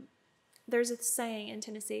 There's a saying in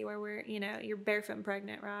Tennessee where we're, you're barefoot and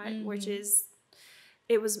pregnant, right? Which is,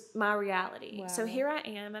 it was my reality. Wow. So here I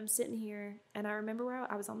am, I'm sitting here, and I remember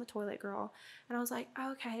where I was on the toilet, girl, and I was like,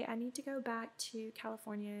 okay, I need to go back to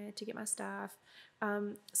California to get my stuff.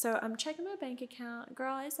 So I'm checking my bank account.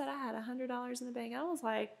 Girl, it said I had $100 in the bank. I was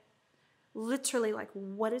like, literally, like,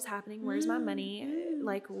 what is happening? Where's my money?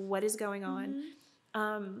 Like, what is going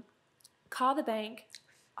on? Call the bank,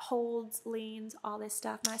 holds, liens, all this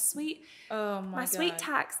stuff. My sweet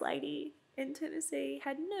tax lady in Tennessee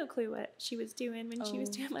had no clue what she was doing when she was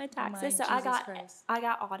doing my taxes. So I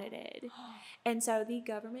got audited. And so the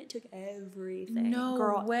government took everything. No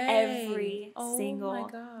girl, way. Every single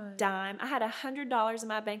dime. I had $100 in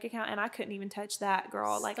my bank account and I couldn't even touch that,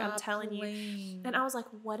 girl. Like, I'm telling you. And I was like,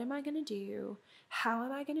 what am I going to do? How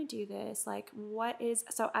am I going to do this? Like,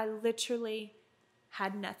 so I literally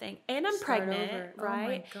had nothing. And I'm pregnant,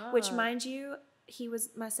 right? Oh my God. Which, mind you,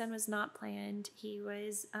 my son was not planned. He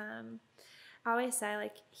was, I always say,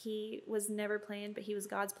 like, he was never planned, but he was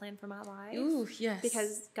God's plan for my life. Ooh, yes.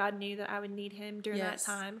 Because God knew that I would need him during that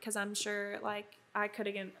time. Because I'm sure, like, I could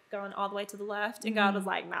have gone all the way to the left, and God was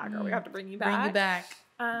like, nah, girl, we have to bring you back. Bring you back.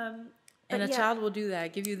 And a child will do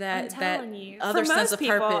that, give you that other sense of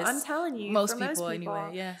purpose. I'm telling you. Most people,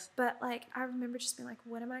 anyway, yes. But, like, I remember just being like,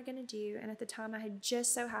 what am I going to do? And at the time, I had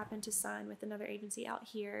just so happened to sign with another agency out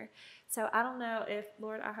here. So I don't know if,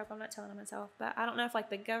 Lord, I hope I'm not telling on myself, but I don't know if, like,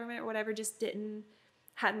 the government or whatever just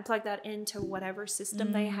hadn't plugged that into whatever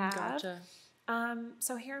system they have. Gotcha.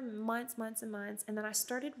 So here months and months, and then I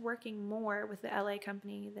started working more with the LA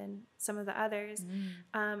company than some of the others,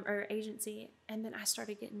 or agency, and then I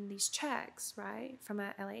started getting these checks, right, from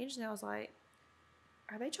a LA agency. I was like,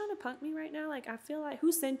 are they trying to punk me right now? Like, I feel like,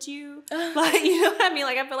 who sent you? Like, you know what I mean?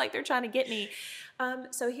 Like, I feel like they're trying to get me.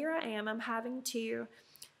 So here I am. I'm having to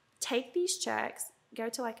take these checks, go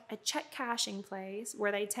to, like, a check cashing place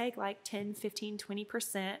where they take, like, 10, 15,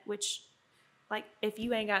 20%, which, like, if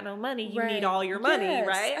you ain't got no money, you need all your money,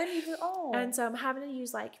 right? I need it all. And so I'm having to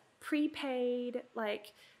use, like, prepaid,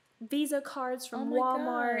 like, Visa cards from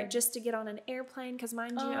Walmart just to get on an airplane, because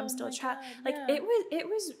mind you, I'm still trapped. Like, it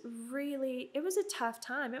was a tough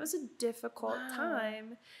time. It was a difficult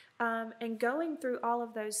time. And going through all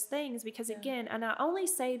of those things, because again, and I only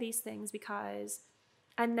say these things because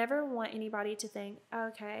I never want anybody to think,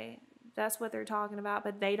 okay, that's what they're talking about,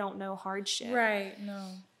 but they don't know hardship. Right, no.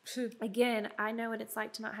 Again, I know what it's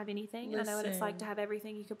like to not have anything. I know what it's like to have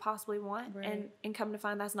everything you could possibly want, and come to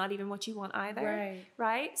find that's not even what you want either.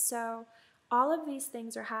 Right? So all of these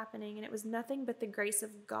things are happening, and it was nothing but the grace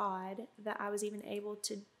of God that I was even able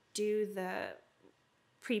to do the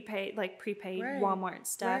prepaid Walmart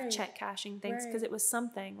stuff, check cashing things, because it was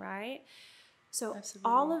something, right? So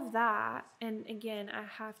all of that, and again, I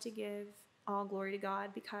have to give all glory to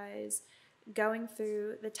God, because going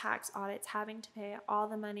through the tax audits, having to pay all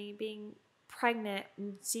the money, being pregnant,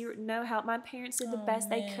 no help. My parents did the best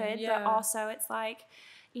they could, but also it's like,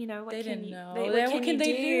 you know, what can you do?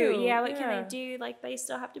 Yeah, what can they do? Like, they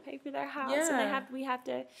still have to pay for their house, and we have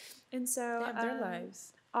to, and so they have their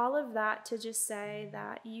lives. All of that to just say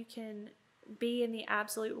that you can be in the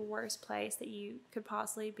absolute worst place that you could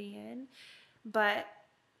possibly be in, but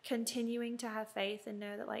continuing to have faith and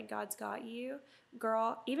know that, like, God's got you,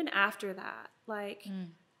 girl. Even after that, like,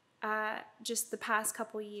 just the past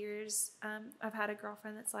couple years, I've had a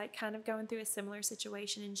girlfriend that's, like, kind of going through a similar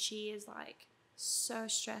situation, and she is, like, so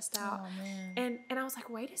stressed out. Oh, man. And I was like,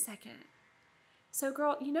 wait a second. So,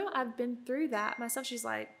 girl, you know, I've been through that myself. She's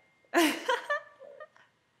like, and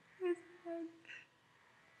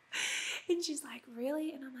she's like,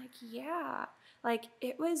 really? And I'm like, yeah. Like,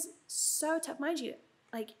 it was so tough. Mind you,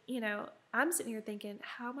 like, you know, I'm sitting here thinking,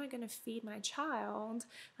 how am I going to feed my child?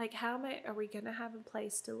 Like, are we going to have a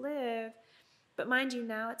place to live? But mind you,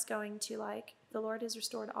 now it's going to, like, the Lord has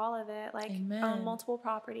restored all of it, like, own multiple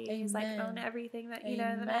properties, like, own everything that, you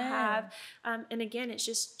know, that I have. And again, it's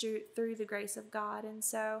just through the grace of God. And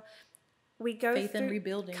so we go faith and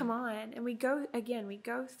rebuilding. Come on. And we go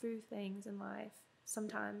through things in life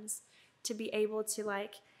sometimes to be able to,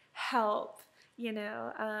 like, help, you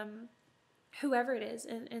know, whoever it is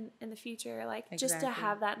in the future, like, just to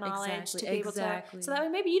have that knowledge to be able to, so that way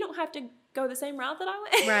maybe you don't have to go the same route that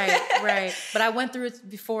I went. Right. But I went through it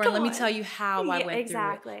before, and let me tell you how I went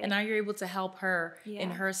through it. And now you're able to help her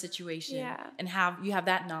in her situation, and you have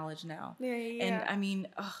that knowledge now. And I mean,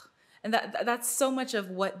 and that's so much of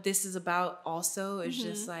what this is about also, is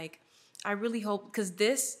just like, I really hope, because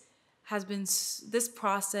this has been this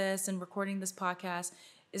process and recording this podcast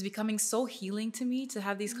is becoming so healing to me, to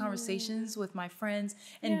have these conversations with my friends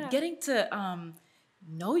and getting to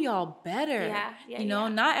know y'all better. You know,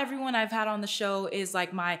 not everyone I've had on the show is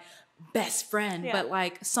like my best friend, but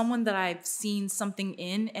like someone that I've seen something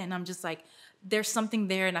in, and I'm just like, there's something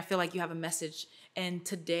there, and I feel like you have a message. And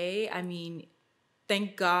today, I mean,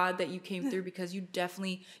 thank God that you came through, because you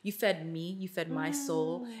fed me, you fed my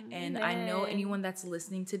soul. And I know anyone that's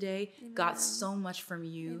listening today got so much from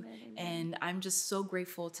you. And I'm just so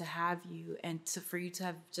grateful to have you, and for you to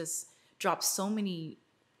have just dropped so many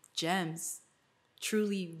gems,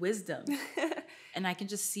 truly wisdom. And I can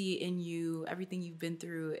just see in you everything you've been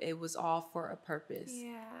through. It was all for a purpose.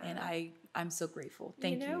 And I'm so grateful.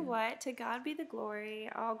 Thank you. You know what? To God be the glory.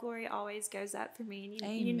 All glory always goes up for me.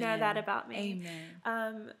 And you know that about me.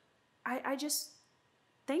 Amen. I just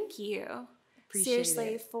thank you. Appreciate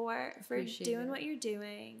seriously it. for doing what you're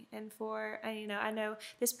doing, and for I know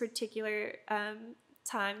this particular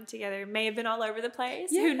time together may have been all over the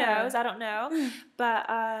place. Who knows? I don't know. But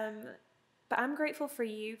I'm grateful for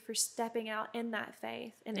you for stepping out in that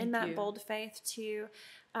faith and in that bold faith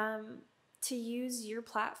to use your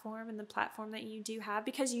platform and the platform that you do have,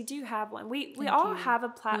 because you do have one. We all have a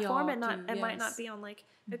platform, and it might not be on like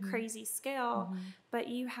a crazy scale, but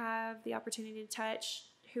you have the opportunity to touch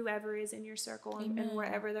whoever is in your circle and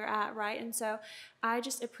wherever they're at, right? And so I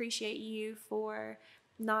just appreciate you for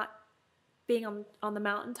not being on the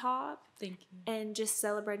mountaintop. Thank you. And just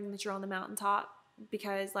celebrating that you're on the mountaintop,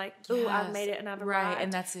 because like, oh, I've made it and I've arrived. Right,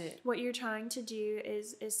 and that's it. What you're trying to do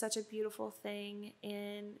is such a beautiful thing,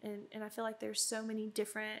 and I feel like there's so many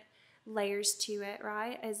different layers to it,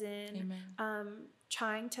 right? As in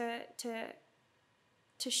trying to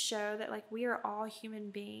show that like we are all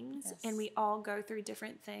human beings, and we all go through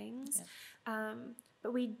different things.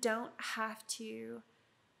 But we don't have to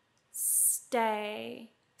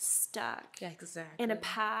stay stuck in a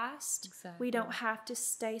past. We don't have to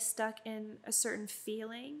stay stuck in a certain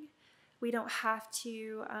feeling. We don't have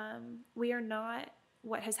to we are not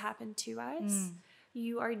what has happened to us.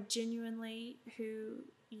 You are genuinely who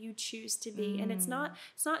you choose to be. And it's not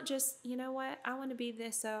just, you know what, I want to be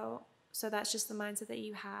this, so that's just the mindset that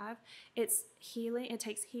you have. It's healing. It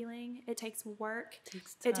takes healing. It takes work.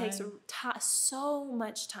 It takes so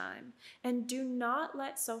much time. And do not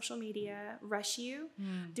let social media rush you.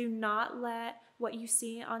 Do not let what you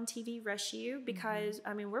see on TV rush you, because,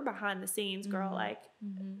 I mean, we're behind the scenes, girl. Like,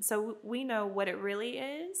 so we know what it really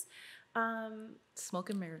is. Smoke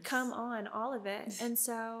and mirrors. Come on, all of it. And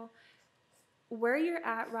so where you're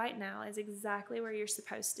at right now is exactly where you're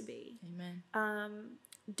supposed to be. Amen.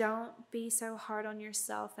 Don't be so hard on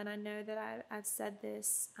yourself. And I know that I've said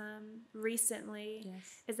this recently,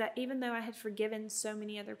 is that even though I had forgiven so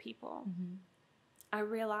many other people, I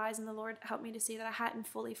realized, and the Lord helped me to see, that I hadn't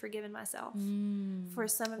fully forgiven myself for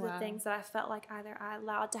some of the things that I felt like either I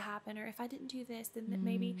allowed to happen, or if I didn't do this, then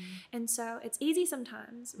maybe. And so it's easy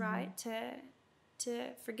sometimes, right,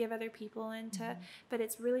 to forgive other people, and but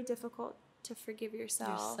it's really difficult to forgive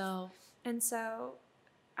yourself. And so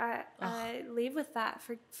I leave with that.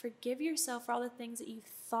 Forgive yourself for all the things that you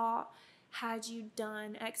thought had you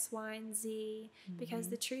done X, Y, and Z, because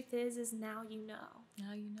the truth is now you know.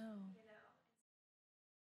 Now you know.